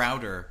Tay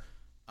Crowder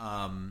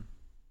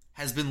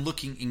has been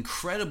looking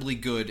incredibly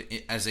good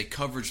as a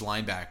coverage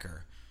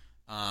linebacker.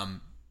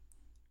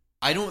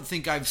 I don't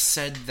think I've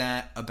said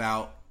that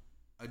about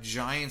a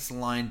Giants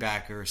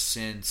linebacker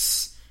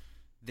since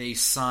they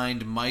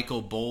signed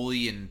Michael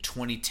Boley in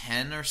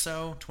 2010 or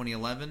so,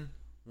 2011,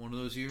 one of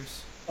those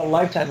years. A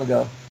lifetime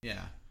ago.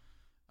 Yeah.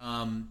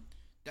 I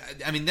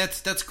mean,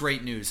 that's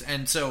great news.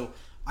 And so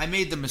I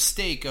made the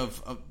mistake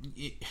of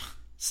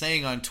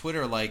saying on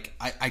Twitter, like,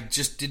 I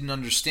just didn't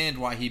understand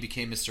why he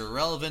became Mr.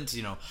 Irrelevant.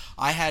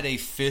 I had a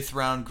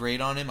 5th-round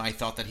grade on him. I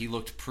thought that he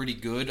looked pretty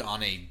good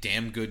on a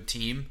damn good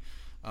team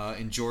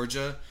in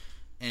Georgia.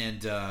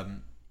 And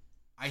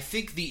I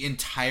think the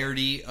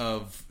entirety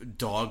of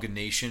Dog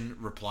Nation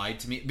replied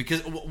to me.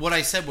 Because what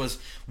I said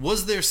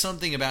was there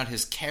something about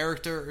his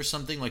character or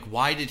something? Like,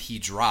 why did he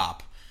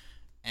drop?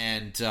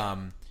 And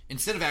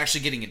instead of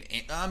actually getting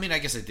I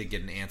guess I did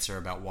get an answer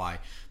about why.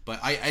 But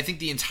I think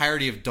the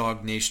entirety of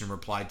Dog Nation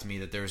replied to me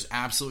that there's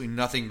absolutely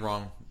nothing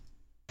wrong.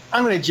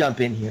 I'm going to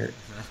jump in here.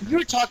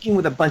 You're talking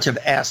with a bunch of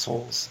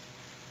assholes.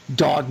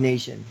 Dog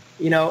Nation.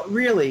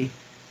 Really,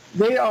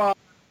 they are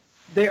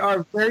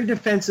very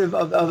defensive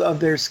of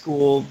their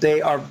school.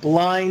 They are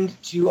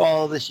blind to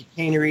all the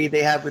chicanery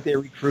they have with their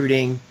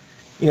recruiting.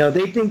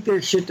 They think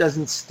their shit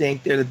doesn't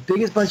stink. They're the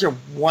biggest bunch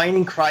of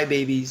whining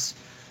crybabies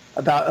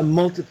about a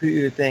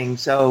multitude of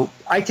things. So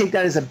I take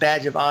that as a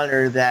badge of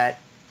honor that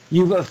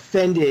you've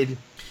offended.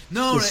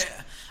 No,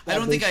 I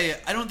don't think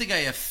I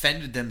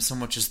offended them so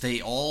much as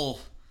they all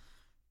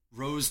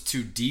rose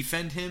to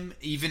defend him.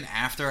 Even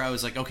after I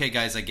was like, okay,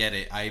 guys, I get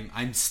it.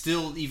 I'm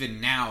still even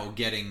now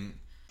getting.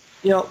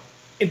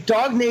 If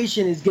Dog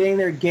Nation is getting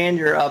their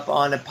gander up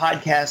on a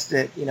podcast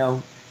that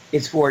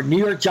is for New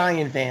York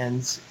Giant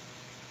fans,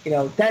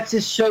 that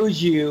just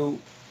shows you.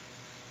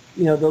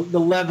 The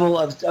level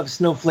of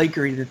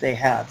snowflakery that they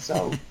have.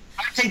 So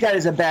I take that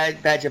as a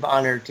badge of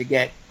honor to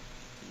get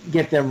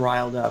them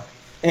riled up.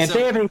 And if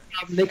they have any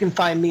problem, they can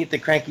find me at the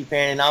Cranky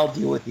Fan, and I'll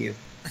deal with you.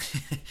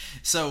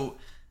 So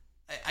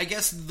I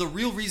guess the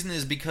real reason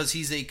is because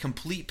he's a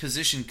complete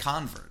position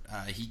convert.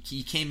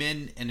 He came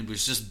in and it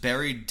was just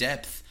buried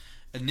depth.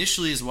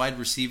 Initially as wide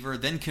receiver,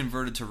 then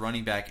converted to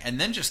running back, and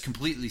then just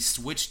completely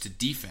switched to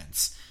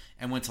defense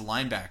and went to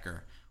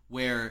linebacker,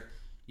 where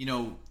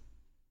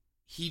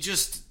he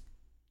just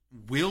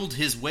willed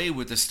his way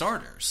with the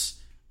starters.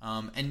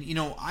 And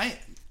I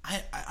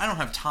don't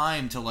have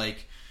time to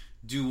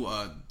do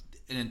an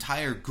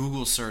entire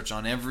Google search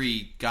on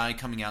every guy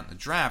coming out in the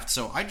draft,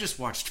 so I just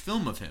watched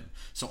film of him.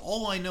 So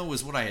all I know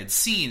is what I had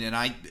seen, and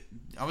I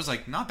was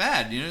like, not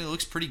bad. It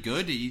looks pretty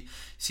good. He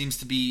seems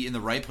to be in the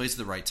right place at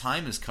the right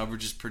time. His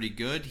coverage is pretty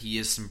good. He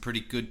has some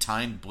pretty good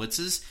timed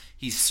blitzes.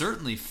 He's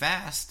certainly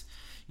fast.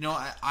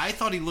 I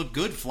thought he looked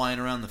good flying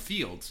around the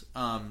field.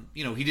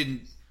 He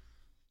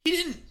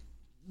didn't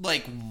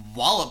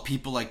wallop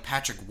people like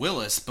Patrick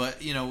Willis,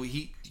 but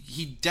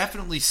he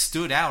definitely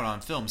stood out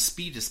on film,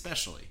 speed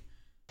especially.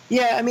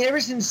 Yeah, I mean, ever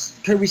since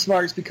Kirby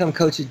Smart's become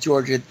coach at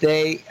Georgia,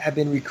 they have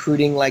been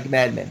recruiting like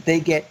madmen.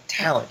 They get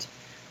talent.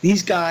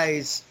 These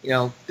guys,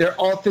 they're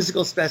all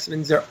physical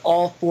specimens. They're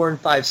all 4 and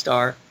 5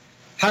 star.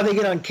 How they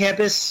get on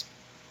campus,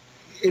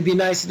 it'd be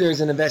nice if there was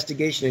an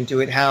investigation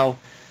into it, how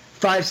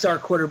 5-star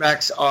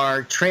quarterbacks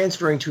are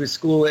transferring to a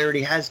school that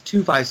already has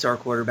 2 5-star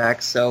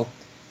quarterbacks. So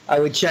I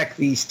would check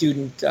the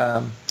student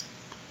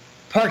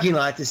parking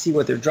lot to see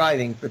what they're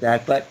driving for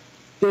that. But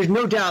there's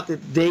no doubt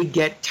that they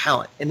get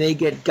talent, and they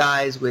get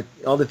guys with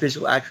all the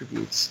physical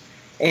attributes.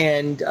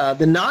 And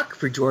the knock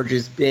for Georgia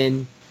has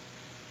been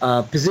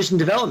position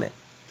development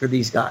for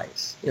these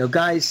guys.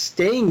 Guys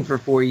staying for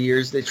 4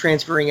 years, they're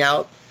transferring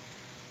out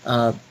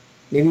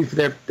maybe for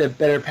their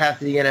better path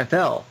to the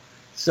NFL.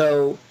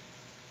 So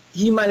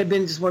he might have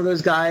been just one of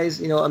those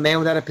guys, a man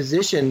without a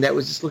position that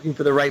was just looking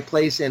for the right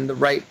place and the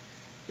right,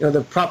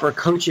 the proper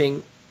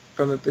coaching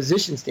from a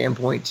position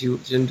standpoint to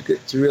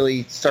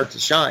really start to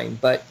shine.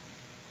 But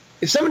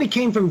if somebody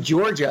came from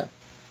Georgia,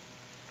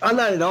 I'm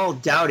not at all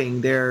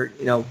doubting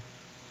the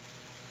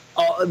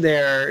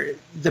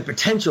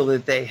potential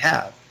that they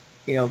have.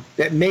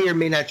 That may or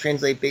may not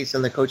translate based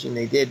on the coaching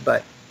they did.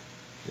 But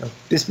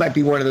this might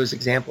be one of those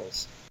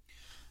examples.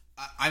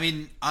 I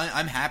mean,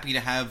 I'm happy to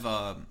have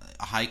a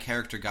high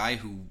character guy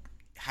who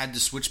had to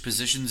switch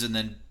positions and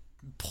then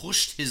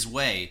pushed his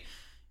way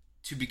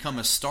to become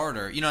a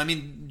starter. I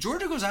mean,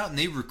 Georgia goes out and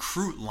they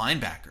recruit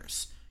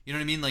linebackers. You know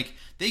what I mean? Like,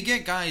 they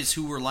get guys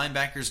who were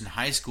linebackers in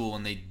high school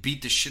and they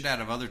beat the shit out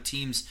of other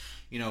teams,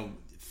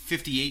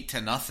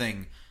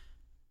 58-0.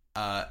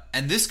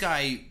 And this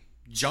guy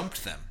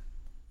jumped them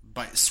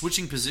by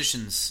switching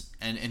positions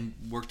and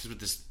worked with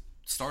the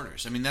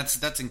starters. I mean,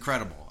 that's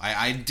incredible.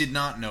 I did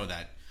not know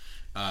that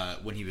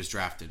when he was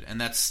drafted.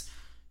 And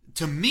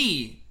to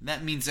me,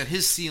 that means that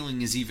his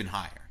ceiling is even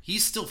higher.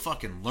 He's still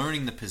fucking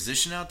learning the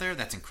position out there.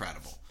 That's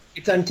incredible.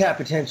 It's untapped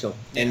potential,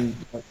 and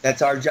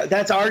that's our job.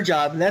 That's our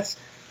job, and that's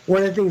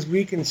one of the things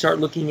we can start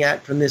looking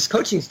at from this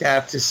coaching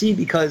staff to see,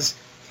 because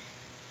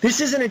this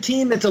isn't a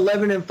team that's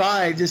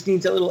 11-5, just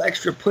needs a little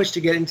extra push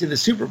to get into the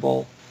Super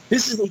Bowl.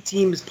 This is a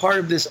team as part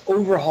of this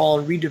overhaul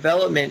and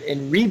redevelopment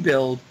and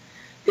rebuild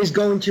is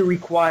going to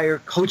require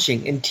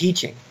coaching and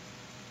teaching.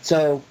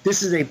 So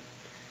this is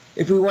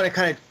if we want to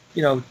kind of,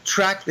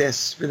 track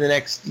this for the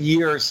next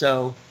year or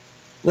so,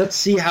 let's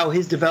see how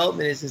his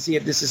development is and see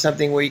if this is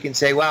something where you can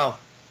say, wow,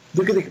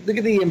 look at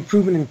the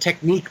improvement in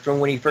technique from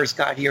when he first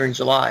got here in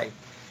July.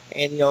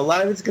 And, a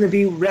lot of it's going to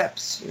be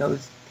reps.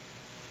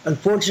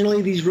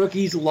 Unfortunately, these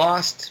rookies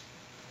lost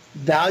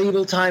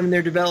valuable time in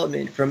their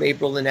development from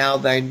April to now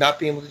by not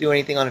being able to do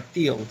anything on a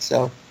field.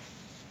 So,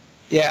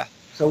 yeah.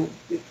 So,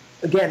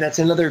 again, that's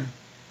another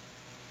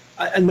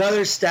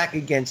stack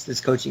against this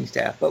coaching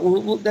staff.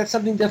 But that's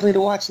something definitely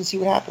to watch and see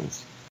what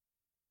happens.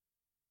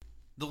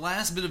 The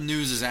last bit of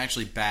news is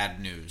actually bad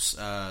news.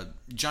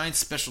 Giants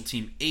special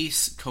team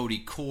ace Cody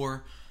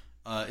Core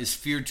is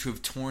feared to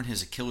have torn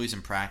his Achilles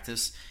in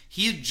practice.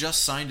 He had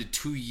just signed a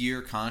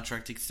 2-year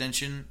contract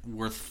extension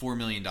worth $4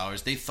 million.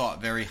 They thought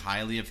very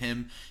highly of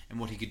him and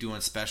what he could do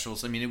on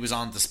specials. I mean, it was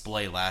on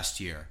display last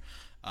year.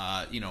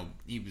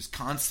 He was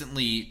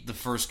constantly the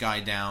first guy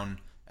down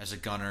as a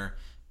gunner,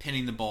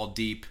 pinning the ball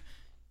deep.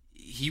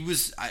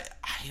 I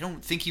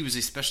don't think he was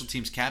a special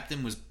teams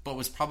captain, but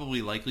was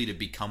probably likely to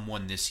become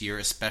one this year,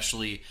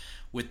 especially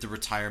with the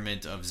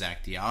retirement of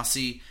Zach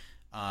Diossi.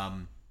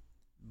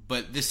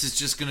 But this is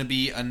just going to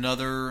be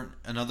another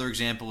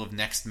example of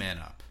next man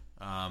up.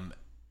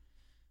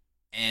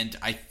 And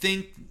I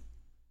think,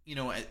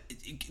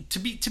 to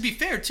be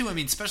fair too, I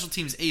mean, special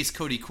teams ace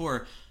Cody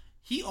Core,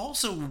 he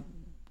also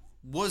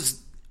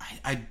was,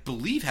 I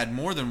believe, had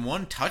more than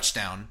one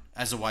touchdown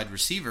as a wide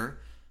receiver.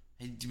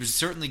 He was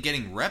certainly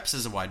getting reps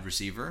as a wide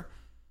receiver.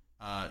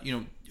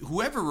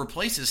 Whoever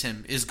replaces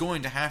him is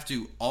going to have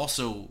to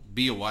also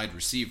be a wide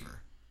receiver.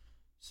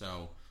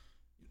 So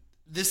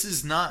this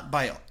is not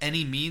by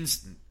any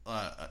means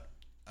a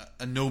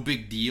no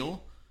big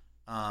deal,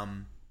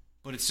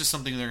 but it's just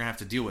something they're going to have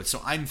to deal with.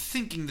 So I'm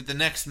thinking that the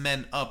next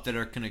men up that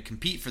are going to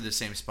compete for the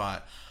same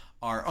spot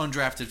are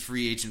undrafted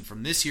free agent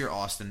from this year,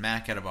 Austin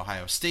Mack out of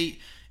Ohio State,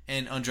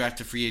 and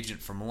undrafted free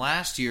agent from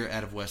last year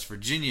out of West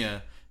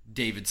Virginia,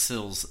 David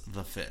Sills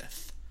V.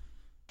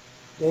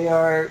 They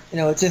are,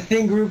 it's a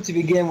thin group to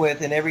begin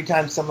with, and every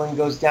time someone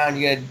goes down,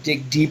 you got to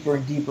dig deeper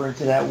and deeper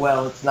into that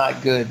well. It's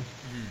not good.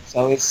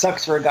 So it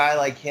sucks for a guy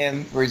like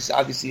him, for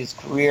obviously his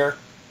career.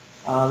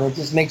 It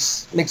just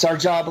makes our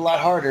job a lot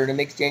harder. It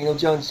makes Daniel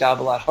Jones'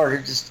 job a lot harder,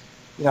 just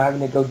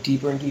having to go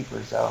deeper and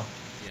deeper. So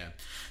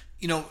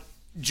yeah,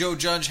 Joe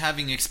Judge,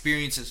 having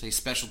experience as a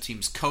special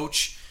teams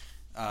coach,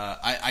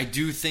 I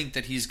do think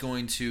that he's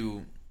going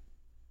to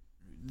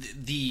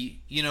the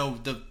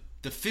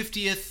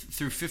 50th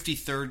through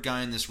 53rd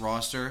guy in this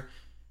roster.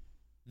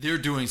 They're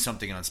doing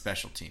something on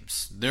special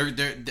teams.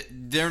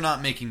 They're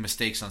not making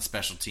mistakes on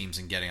special teams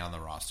and getting on the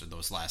roster,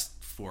 those last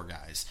 4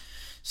 guys.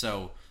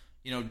 So,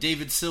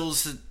 David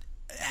Sills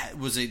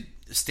was a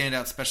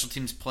standout special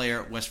teams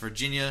player at West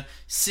Virginia,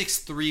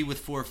 6'3"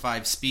 with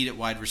 4.5 speed at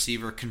wide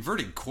receiver,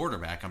 converted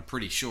quarterback, I'm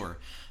pretty sure.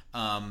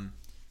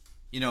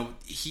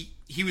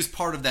 He was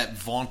part of that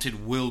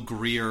vaunted Will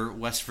Grier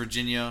West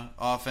Virginia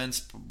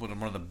offense,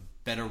 one of the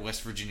better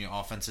West Virginia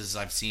offenses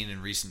I've seen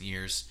in recent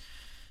years.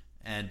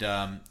 And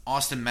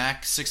Austin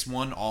Mack,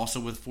 6'1", also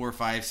with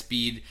 4.5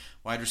 speed,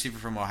 wide receiver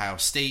from Ohio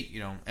State.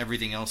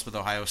 Everything else with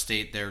Ohio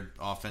State, their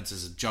offense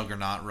is a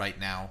juggernaut right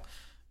now.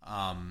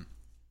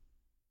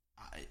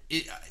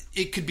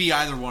 It could be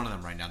either one of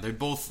them right now. They're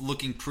both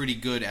looking pretty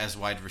good as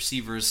wide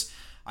receivers.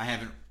 I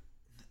haven't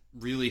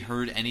really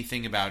heard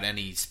anything about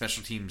any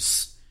special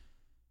teams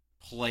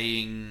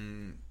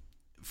playing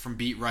from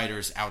beat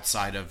writers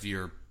outside of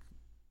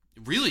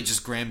really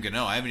just Graham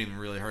Gano. I haven't even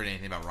really heard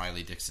anything about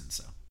Riley Dixon,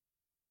 so.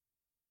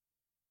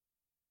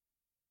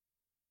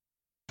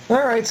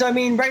 All right, so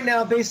right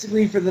now,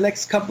 basically for the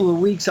next couple of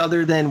weeks,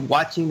 other than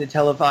watching the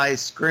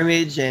televised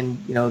scrimmage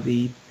and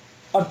the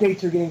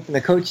updates we're getting from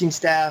the coaching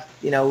staff,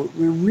 we're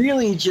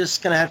really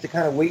just gonna have to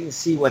kind of wait and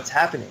see what's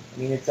happening.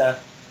 It's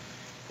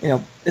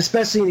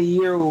especially in a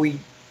year where we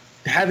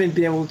haven't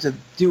been able to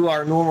do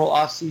our normal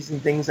off-season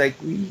things like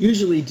we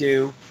usually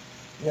do.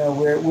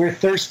 We're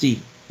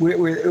thirsty.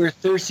 We're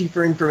thirsty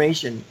for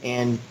information,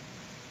 and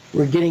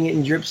we're getting it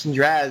in drips and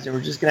drabs, and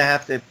we're just going to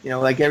have to,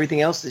 like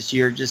everything else this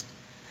year, just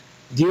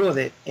deal with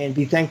it and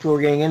be thankful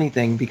we're getting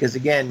anything. Because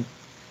again,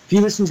 if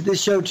you listened to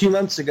this show 2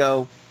 months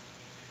ago,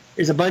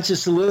 there's a bunch of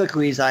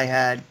soliloquies I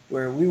had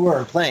where we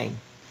weren't playing,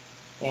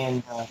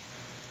 and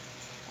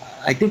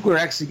I think we're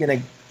actually going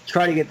to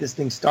try to get this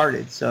thing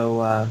started.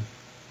 So,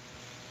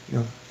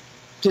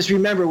 just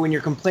remember when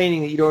you're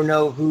complaining that you don't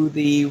know who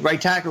the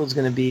right tackle is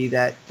going to be,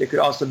 that there could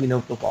also be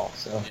no football.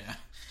 So yeah,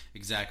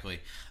 exactly.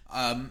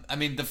 I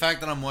mean, the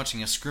fact that I'm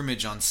watching a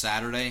scrimmage on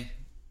Saturday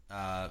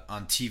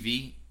on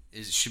TV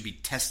should be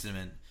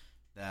testament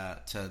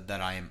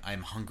that I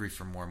am hungry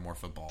for more and more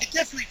football. It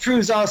definitely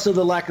proves also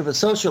the lack of a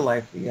social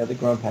life the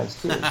Grump has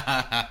too.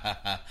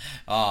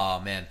 Oh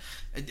man,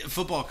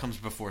 football comes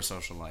before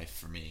social life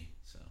for me.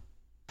 So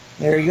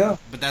there you go.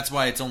 But that's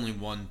why it's only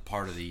one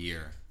part of the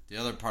year. The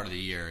other part of the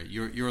year,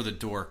 you're the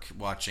dork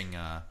watching,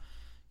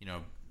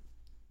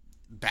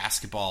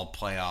 basketball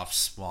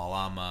playoffs while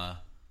I'm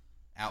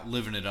out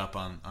living it up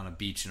on a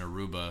beach in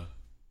Aruba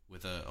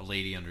with a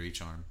lady under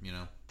each arm,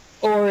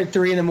 Or at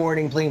 3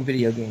 a.m. playing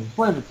video games.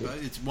 One of the two.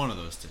 It's one of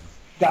those two.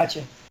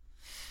 Gotcha.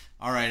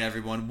 All right,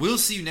 everyone. We'll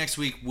see you next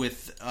week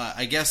with,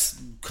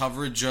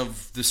 coverage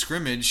of the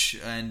scrimmage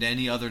and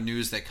any other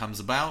news that comes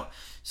about.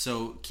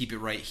 So keep it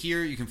right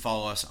here. You can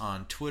follow us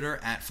on Twitter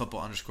at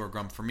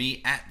 @football_grump for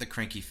me, at the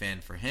Cranky Fan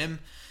for him.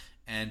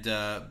 And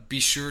be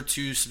sure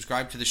to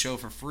subscribe to the show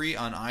for free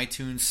on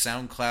iTunes,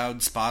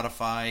 SoundCloud,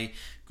 Spotify,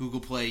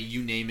 Google Play,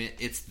 you name it.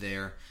 It's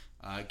there.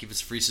 Give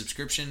us a free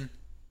subscription,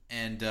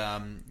 and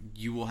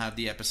you will have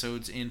the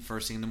episodes in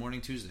first thing in the morning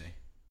Tuesday.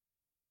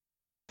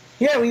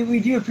 Yeah, we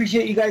do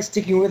appreciate you guys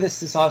sticking with us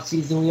this off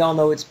season. We all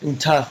know it's been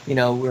tough.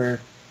 We're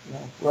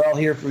all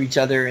here for each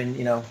other, and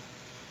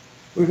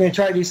we're going to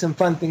try to do some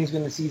fun things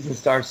when the season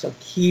starts. So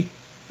keep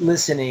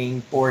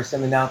listening for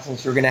some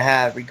announcements we're going to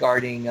have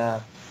regarding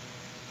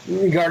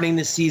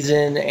the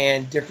season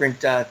and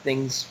different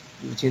things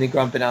between the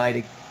Grump and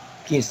I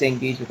to stay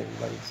engaged with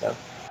everybody. So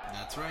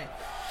that's right.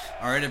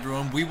 All right,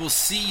 everyone. We will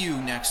see you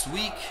next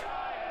week.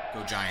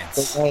 Go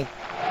Giants. Okay.